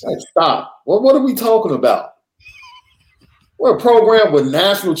for touchdowns. Like, stop. What are we talking about? We're a program with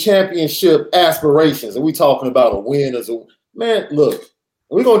national championship aspirations, and we talking about a win as a man. Look,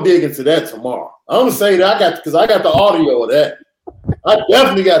 we're gonna dig into that tomorrow. I'm gonna say that because I got the audio of that. I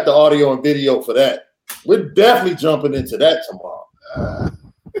definitely got the audio and video for that. We're definitely jumping into that tomorrow.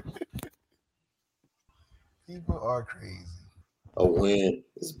 People are crazy. A win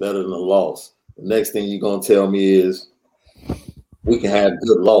is better than a loss. The next thing you're going to tell me is we can have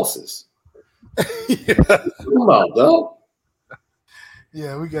good losses. Come on, dog.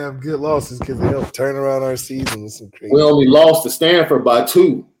 Yeah, we can have good losses because they help turn around our season with some crazy. We only lost to Stanford by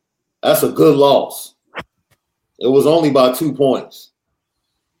 2. That's a good loss. It was only by 2 points.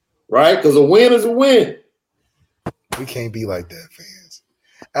 Right? Because a win is a win. We can't be like that, fans.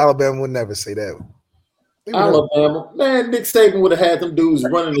 Alabama would never say that. Alabama, man, Nick Saban would have had them dudes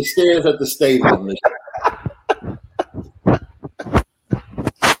running the stairs at the stadium.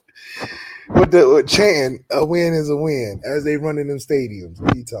 With chanting, a win is a win as they run in them stadiums.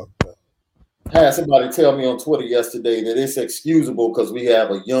 What are you talking about? I had somebody tell me on Twitter yesterday that it's excusable because we have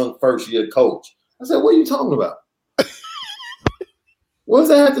a young first-year coach. I said, what are you talking about? What does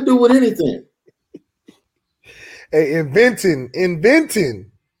that have to do with anything? Hey,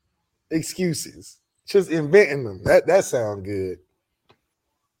 inventing excuses. Just inventing them. That sounds good.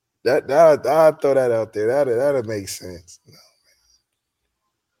 I'll throw that out there. That'll make sense. No,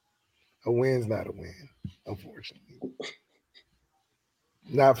 A win's not a win, unfortunately.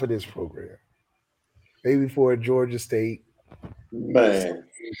 Not for this program. Maybe for Georgia State. Man.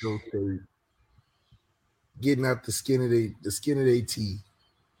 Getting out the skin of their teeth.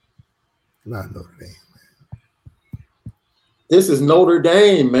 Not Notre Dame, man. This is Notre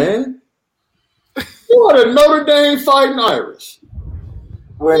Dame, man. You are the Notre Dame Fighting Irish.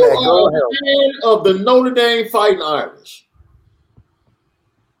 Where you that are a fan of the Notre Dame Fighting Irish.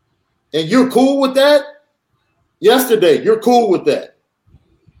 And you're cool with that? Yesterday, you're cool with that.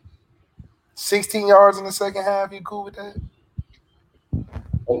 16 yards in the second half, you cool with that? A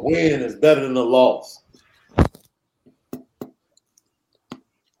win is better than a loss.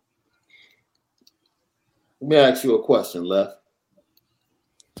 Let me ask you a question, Left.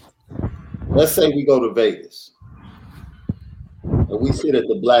 Let's say we go to Vegas and we sit at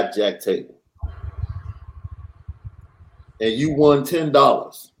the blackjack table and you won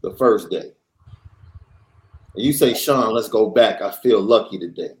 $10 the first day. And you say, Sean, let's go back. I feel lucky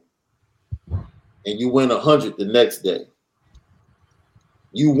today. And you win 100 the next day.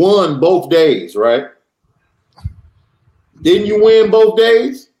 You won both days, right? Didn't you win both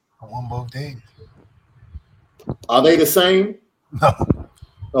days? I won both days. Are they the same? No.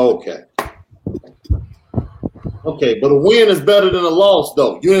 Okay. Okay, but a win is better than a loss,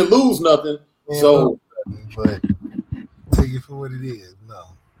 though. You didn't lose nothing. So, but take it for what it is. No.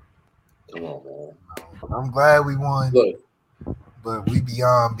 Come on, man. No. I'm glad we won. Look. But we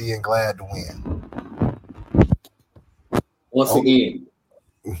beyond being glad to win. Once again,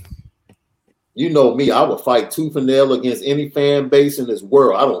 you know me. I would fight tooth and nail against any fan base in this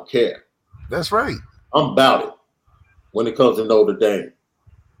world. I don't care. That's right. I'm about it when it comes to Notre Dame.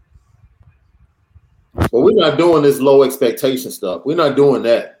 But we're not doing this low expectation stuff. We're not doing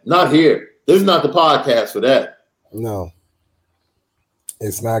that. Not here. This is not the podcast for that. No.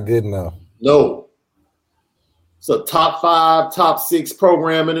 It's not good enough. No. It's a top 5, top 6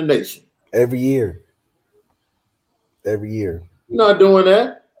 program in the nation. Every year. Every year. You're not doing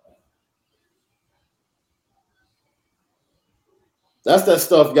that. That's that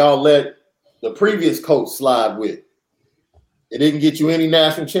stuff y'all let the previous coach slide with. It didn't get you any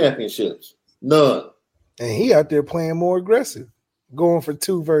national championships. None. And he out there playing more aggressive. Going for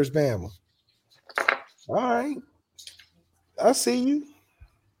 2 versus Bama. All right. I see you.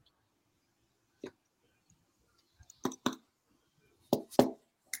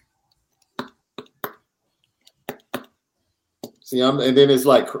 See, and then it's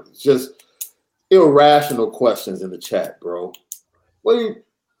like just irrational questions in the chat, bro. What do you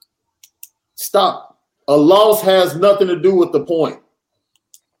stop? A loss has nothing to do with the point.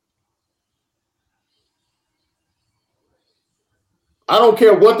 I don't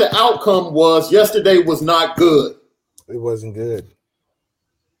care what the outcome was. Yesterday was not good. It wasn't good.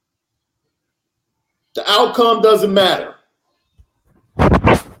 The outcome doesn't matter.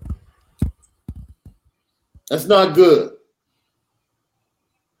 That's not good.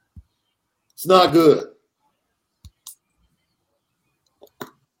 It's not good.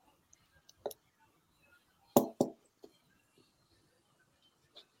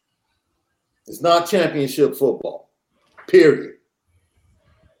 It's not championship football. Period.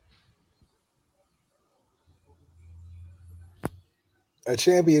 A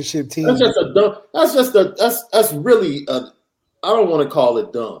championship team. That's just a dumb. That's really I don't want to call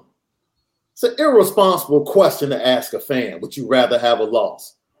it dumb. It's an irresponsible question to ask a fan. Would you rather have a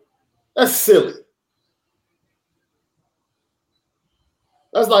loss? That's silly.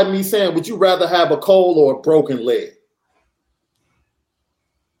 That's like me saying, would you rather have a cold or a broken leg?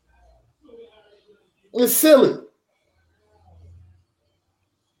 It's silly.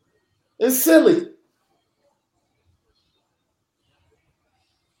 It's silly.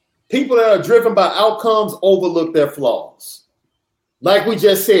 People that are driven by outcomes overlook their flaws. Like we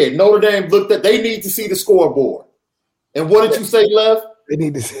just said, Notre Dame they need to see the scoreboard. And what did you say, Lev? They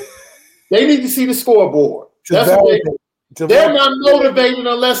need to see the scoreboard. They're not motivated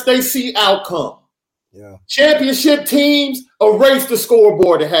unless they see outcome. Yeah. Championship teams erase the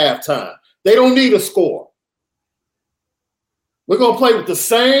scoreboard at halftime. They don't need a score. We're going to play with the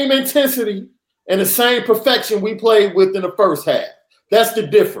same intensity and the same perfection we played with in the first half. That's the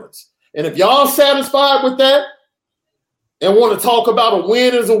difference. And if y'all satisfied with that and want to talk about a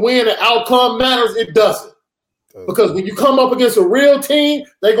win is a win and outcome matters, it doesn't. Because when you come up against a real team,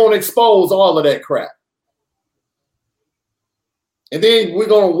 they're going to expose all of that crap. And then we're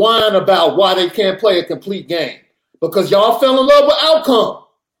going to whine about why they can't play a complete game. Because y'all fell in love with outcome.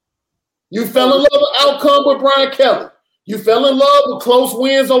 You fell in love with outcome with Brian Kelly. You fell in love with close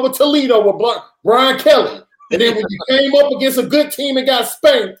wins over Toledo with Brian Kelly. And then when you came up against a good team and got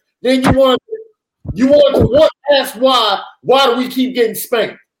spanked, Then you want to ask why do we keep getting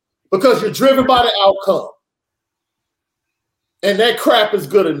spanked? Because you're driven by the outcome. And that crap is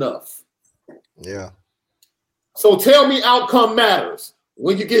good enough. Yeah. So tell me outcome matters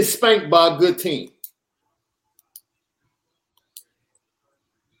when you get spanked by a good team.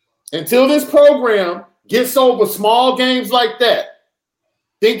 Until this program gets over small games like that,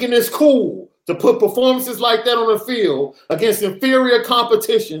 thinking it's cool to put performances like that on the field against inferior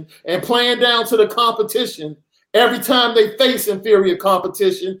competition and playing down to the competition every time they face inferior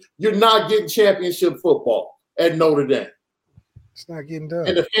competition, you're not getting championship football at Notre Dame. It's not getting done.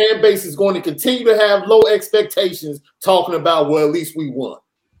 And the fan base is going to continue to have low expectations talking about, well, at least we won.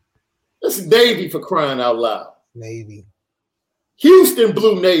 This is Navy, for crying out loud. Navy. Houston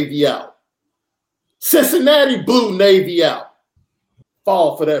blew Navy out. Cincinnati blew Navy out.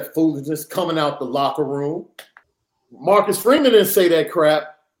 Fall for that foolishness coming out the locker room. Marcus Freeman didn't say that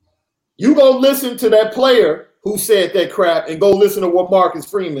crap. You go listen to that player who said that crap and go listen to what Marcus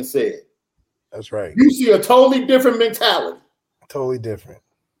Freeman said. That's right. You see a totally different mentality. Totally different.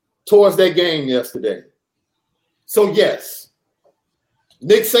 Towards that game yesterday. So, yes,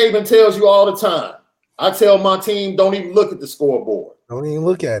 Nick Saban tells you all the time. I tell my team, don't even look at the scoreboard. Don't even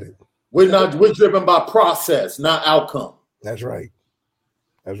look at it. We're driven by process, not outcome. That's right.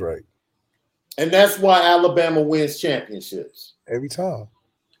 That's right. And that's why Alabama wins championships. Every time.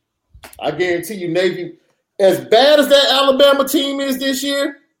 I guarantee you, Navy, as bad as that Alabama team is this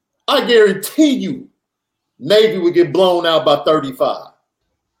year, I guarantee you Navy would get blown out by 35.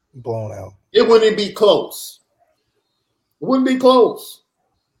 Blown out. It wouldn't be close. It wouldn't be close.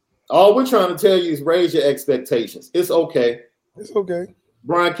 All we're trying to tell you is raise your expectations. It's okay. It's okay.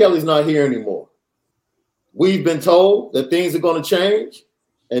 Brian Kelly's not here anymore. We've been told that things are going to change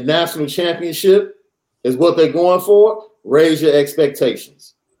and national championship is what they're going for. Raise your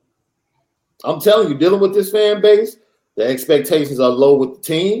expectations. I'm telling you, dealing with this fan base, the expectations are low with the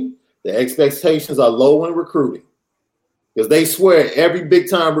team. The expectations are low in recruiting because they swear every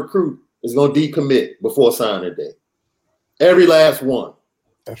big-time recruit is going to decommit before signing day. Every last one.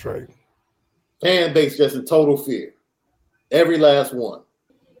 That's right. Fan base just in total fear. Every last one.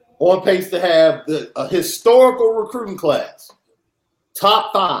 On pace to have a historical recruiting class.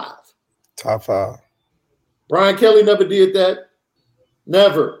 Top 5. Top 5. Brian Kelly never did that.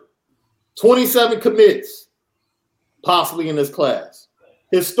 Never. 27 commits, possibly in this class.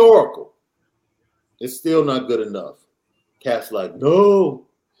 Historical. It's still not good enough. Cat's like, no.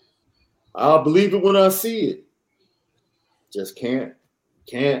 I'll believe it when I see it. Just can't.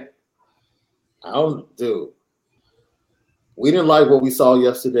 Can't. I don't do. We didn't like what we saw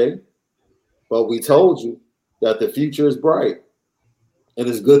yesterday, but we told you that the future is bright and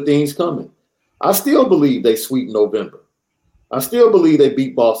there's good things coming. I still believe they sweep November. I still believe they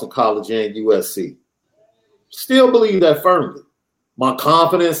beat Boston College and USC. Still believe that firmly. My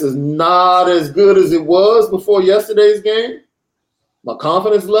confidence is not as good as it was before yesterday's game. My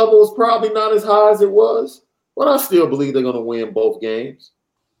confidence level is probably not as high as it was, but I still believe they're going to win both games.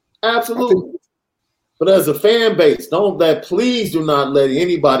 Absolutely. But as a fan base, please do not let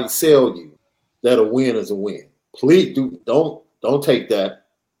anybody sell you that a win is a win. Please don't take that.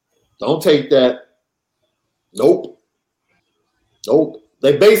 Don't take that. Nope.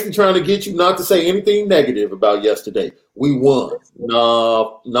 They basically trying to get you not to say anything negative about yesterday. We won.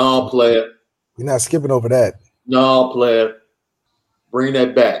 No, player. We're not skipping over that. No, player. Bring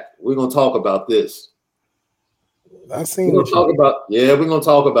that back. We're gonna talk about this. I've seen. We're gonna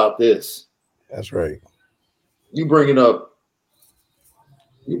talk about this. That's right. You bringing up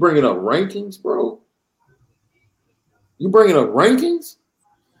rankings, bro? You bringing up rankings?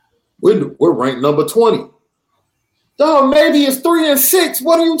 We're ranked number 20. Dog, maybe it's 3 and 6.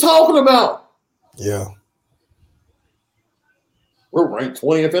 What are you talking about? Yeah. We're ranked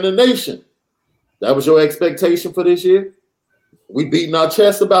 20th in the nation. That was your expectation for this year? We beating our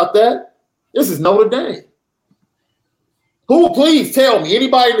chest about that? This is Notre Dame. Who, please tell me,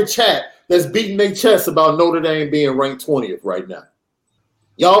 anybody in the chat that's beating their chest about Notre Dame being ranked 20th right now?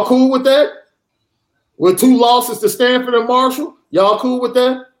 Y'all cool with that? With 2 losses to Stanford and Marshall? Y'all cool with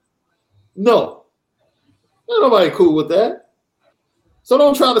that? No. Ain't nobody cool with that. So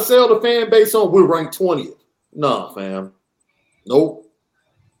don't try to sell the fan base on we're ranked 20th. Nah, fam. Nope.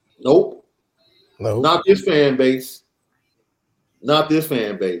 Not this fan base. Not this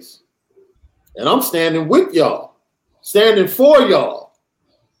fan base. And I'm standing with y'all. Standing for y'all.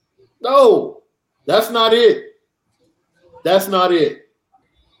 No, that's not it. That's not it.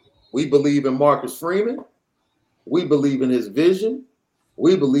 We believe in Marcus Freeman. We believe in his vision.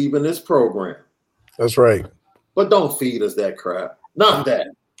 We believe in this program. That's right. But don't feed us that crap. Not that.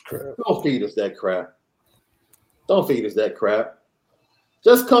 crap. Don't feed us that crap. Don't feed us that crap.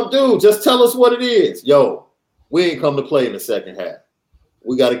 Just just tell us what it is. Yo, we ain't come to play in the second half.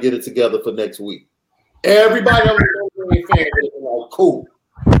 We got to get it together for next week. Everybody on the fan is like, cool.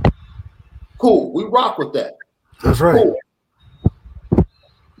 Cool. We rock with that. That's right. Cool.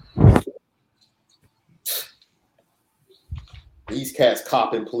 These cats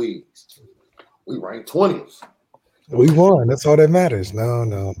copping, please. We ranked 20th. We won. That's all that matters.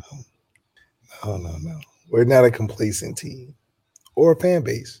 No. We're not a complacent team or a fan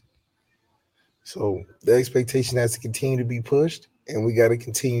base. So the expectation has to continue to be pushed, and we got to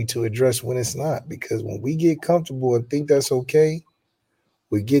continue to address when it's not. Because when we get comfortable and think that's okay,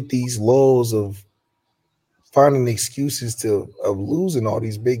 we get these lulls of finding excuses of losing all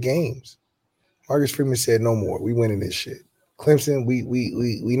these big games. Marcus Freeman said, "No more. We winning this shit." Clemson,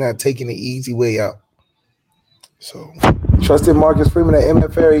 we not taking the easy way out. So trust in Marcus Freeman at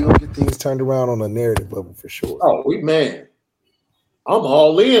MFR, he gonna get things turned around on a narrative level for sure. Oh, I'm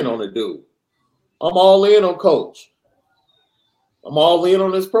all in on the dude. I'm all in on Coach. I'm all in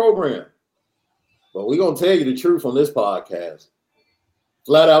on this program. But we're gonna tell you the truth on this podcast.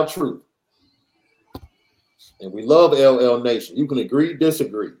 Flat out truth. And we love LL Nation. You can agree,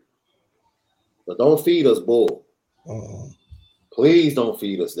 disagree. But don't feed us bull. Please don't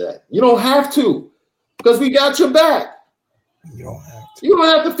feed us that. You don't have to, because we got your back. You don't have to. You don't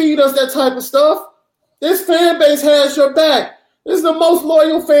have to feed us that type of stuff. This fan base has your back. This is the most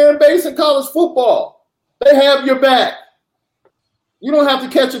loyal fan base in college football. They have your back. You don't have to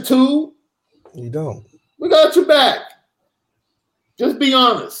catch a tube. You don't. We got your back. Just be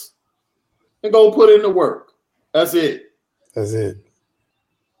honest and go put in the work. That's it. That's it.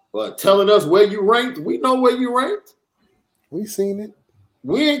 But telling us where you ranked, we know where you ranked. We seen it.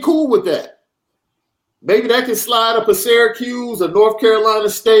 We ain't cool with that. Maybe that can slide up a Syracuse or North Carolina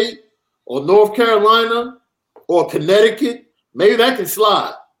State or North Carolina or Connecticut. Maybe that can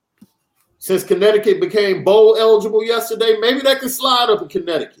slide. Since Connecticut became bowl eligible yesterday, maybe that can slide up in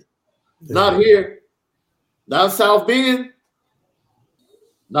Connecticut. Yeah. Not here. Not South Bend.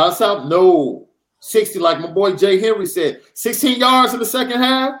 Not South. No. 60, like my boy Jay Henry said. 16 yards in the second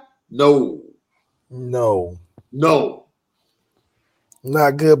half? No.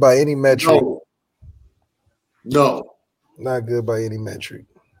 Not good by any metric. No. Not good by any metric.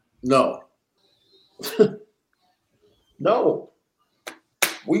 No. No.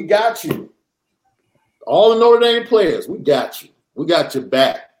 We got you. All the Notre Dame players, we got you. We got your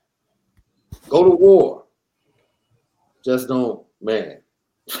back. Go to war. Just don't, man.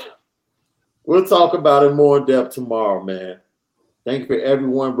 We'll talk about it more in depth tomorrow, man. Thank you for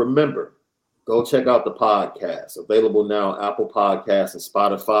everyone. Remember, go check out the podcast. Available now on Apple Podcasts and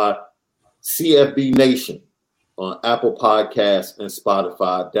Spotify. CFB Nation on Apple Podcasts and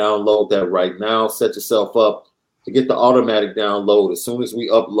Spotify. Download that right now. Set yourself up to get the automatic download. As soon as we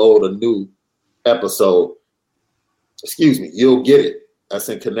upload a new episode, you'll get it. That's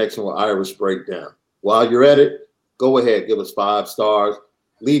in connection with Irish Breakdown. While you're at it, go ahead, give us 5 stars.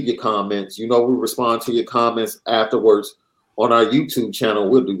 Leave your comments. You know we respond to your comments afterwards on our YouTube channel.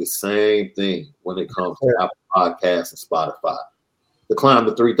 We'll do the same thing when it comes to Apple Podcasts and Spotify. The climb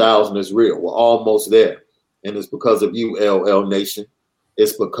to 3,000 is real. We're almost there. And it's because of you, LL Nation.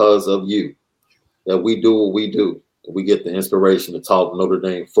 It's because of you that we do what we do. We get the inspiration to talk Notre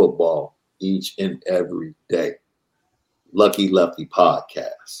Dame football each and every day. Lucky Lefty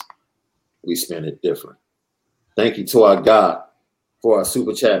Podcast. We spin it different. Thank you to our guy for our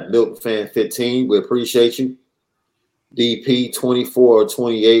super chat, Milk Fan 15. We appreciate you. DP 24 or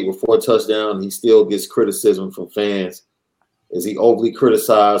 28 with 4 touchdowns. He still gets criticism from fans. Is he overly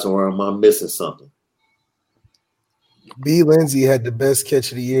criticized, or am I missing something? B. Lindsay had the best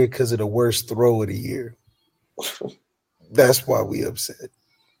catch of the year because of the worst throw of the year. That's why we upset.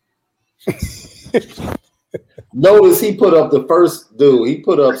 Notice he put up the first dude. He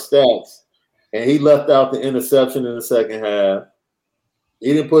put up stats, and he left out the interception in the second half.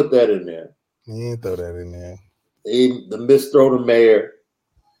 He didn't put that in there. He didn't throw that in there. The misthrow to Mayer,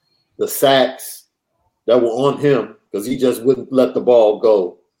 the sacks that were on him because he just wouldn't let the ball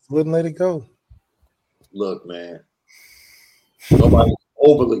go. Wouldn't let it go. Look, man. Nobody's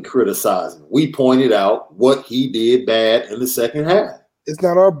overly criticizing. We pointed out what he did bad in the second half. It's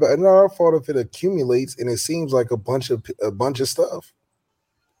not our fault if it accumulates and it seems like a bunch of stuff.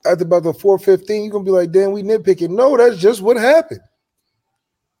 After about the 4:15, you're gonna be like, "Damn, we nitpicking." No, that's just what happened.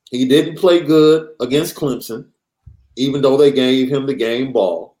 He didn't play good against Clemson, even though they gave him the game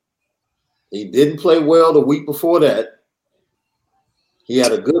ball. He didn't play well the week before that. He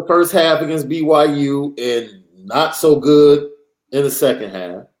had a good first half against BYU and not so good in the second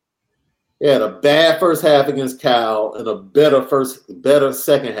half. He had a bad first half against Cal and a better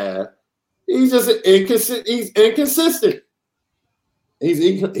second half. He's just inconsistent. He's inconsistent.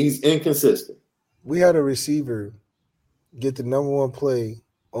 He's inconsistent. We had a receiver get the number one play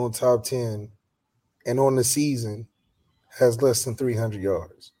on top 10 and on the season has less than 300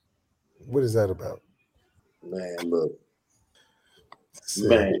 yards. What is that about? Man, look.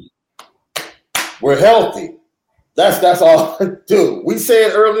 Man. We're healthy. That's all. Dude, we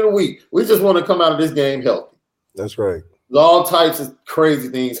said earlier in the week, we just want to come out of this game healthy. That's right. All types of crazy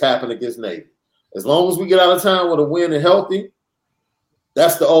things happen against Navy. As long as we get out of town with a win and healthy,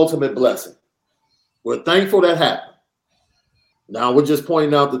 that's the ultimate blessing. We're thankful that happened. Now we're just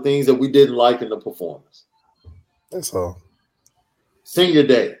pointing out the things that we didn't like in the performance. That's all. Senior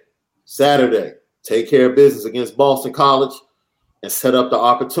day, Saturday, take care of business against Boston College and set up the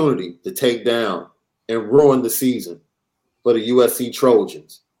opportunity to take down and ruin the season for the USC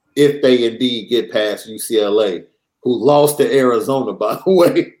Trojans if they indeed get past UCLA, who lost to Arizona, by the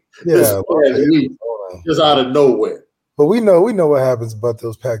way. Yeah, just out of nowhere. But we know what happens about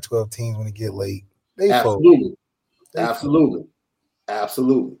those Pac-12 teams when they get late. Absolutely.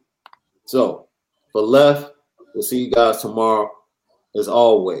 So for Left, we'll see you guys tomorrow. As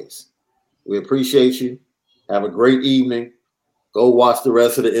always, we appreciate you. Have a great evening. Go watch the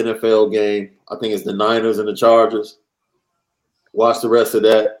rest of the NFL game. I think it's the Niners and the Chargers. Watch the rest of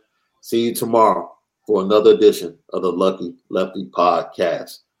that. See you tomorrow for another edition of the Lucky Lefty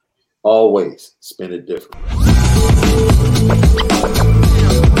Podcast. Always spin it different.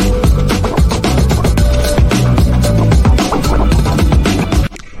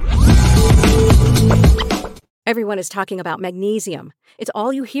 Everyone is talking about magnesium. It's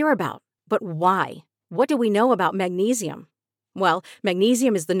all you hear about. But why? What do we know about magnesium? Well,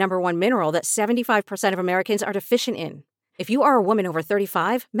 magnesium is the number one mineral that 75% of Americans are deficient in. If you are a woman over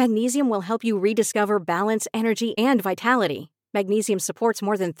 35, magnesium will help you rediscover balance, energy, and vitality. Magnesium supports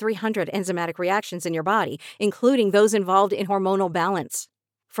more than 300 enzymatic reactions in your body, including those involved in hormonal balance.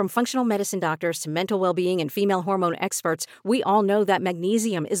 From functional medicine doctors to mental well-being and female hormone experts, we all know that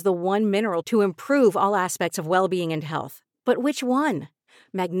magnesium is the one mineral to improve all aspects of well-being and health. But which one?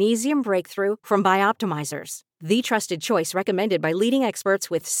 Magnesium Breakthrough from Bioptimizers, the trusted choice recommended by leading experts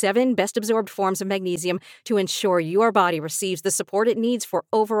with 7 best-absorbed forms of magnesium to ensure your body receives the support it needs for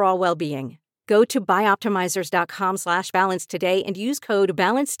overall well-being. Go to bioptimizers.com/balance today and use code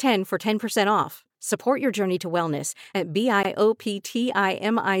BALANCE10 for 10% off. Support your journey to wellness at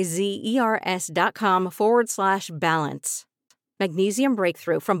bioptimizers.com/balance. Magnesium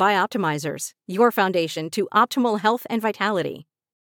Breakthrough from Bioptimizers, your foundation to optimal health and vitality.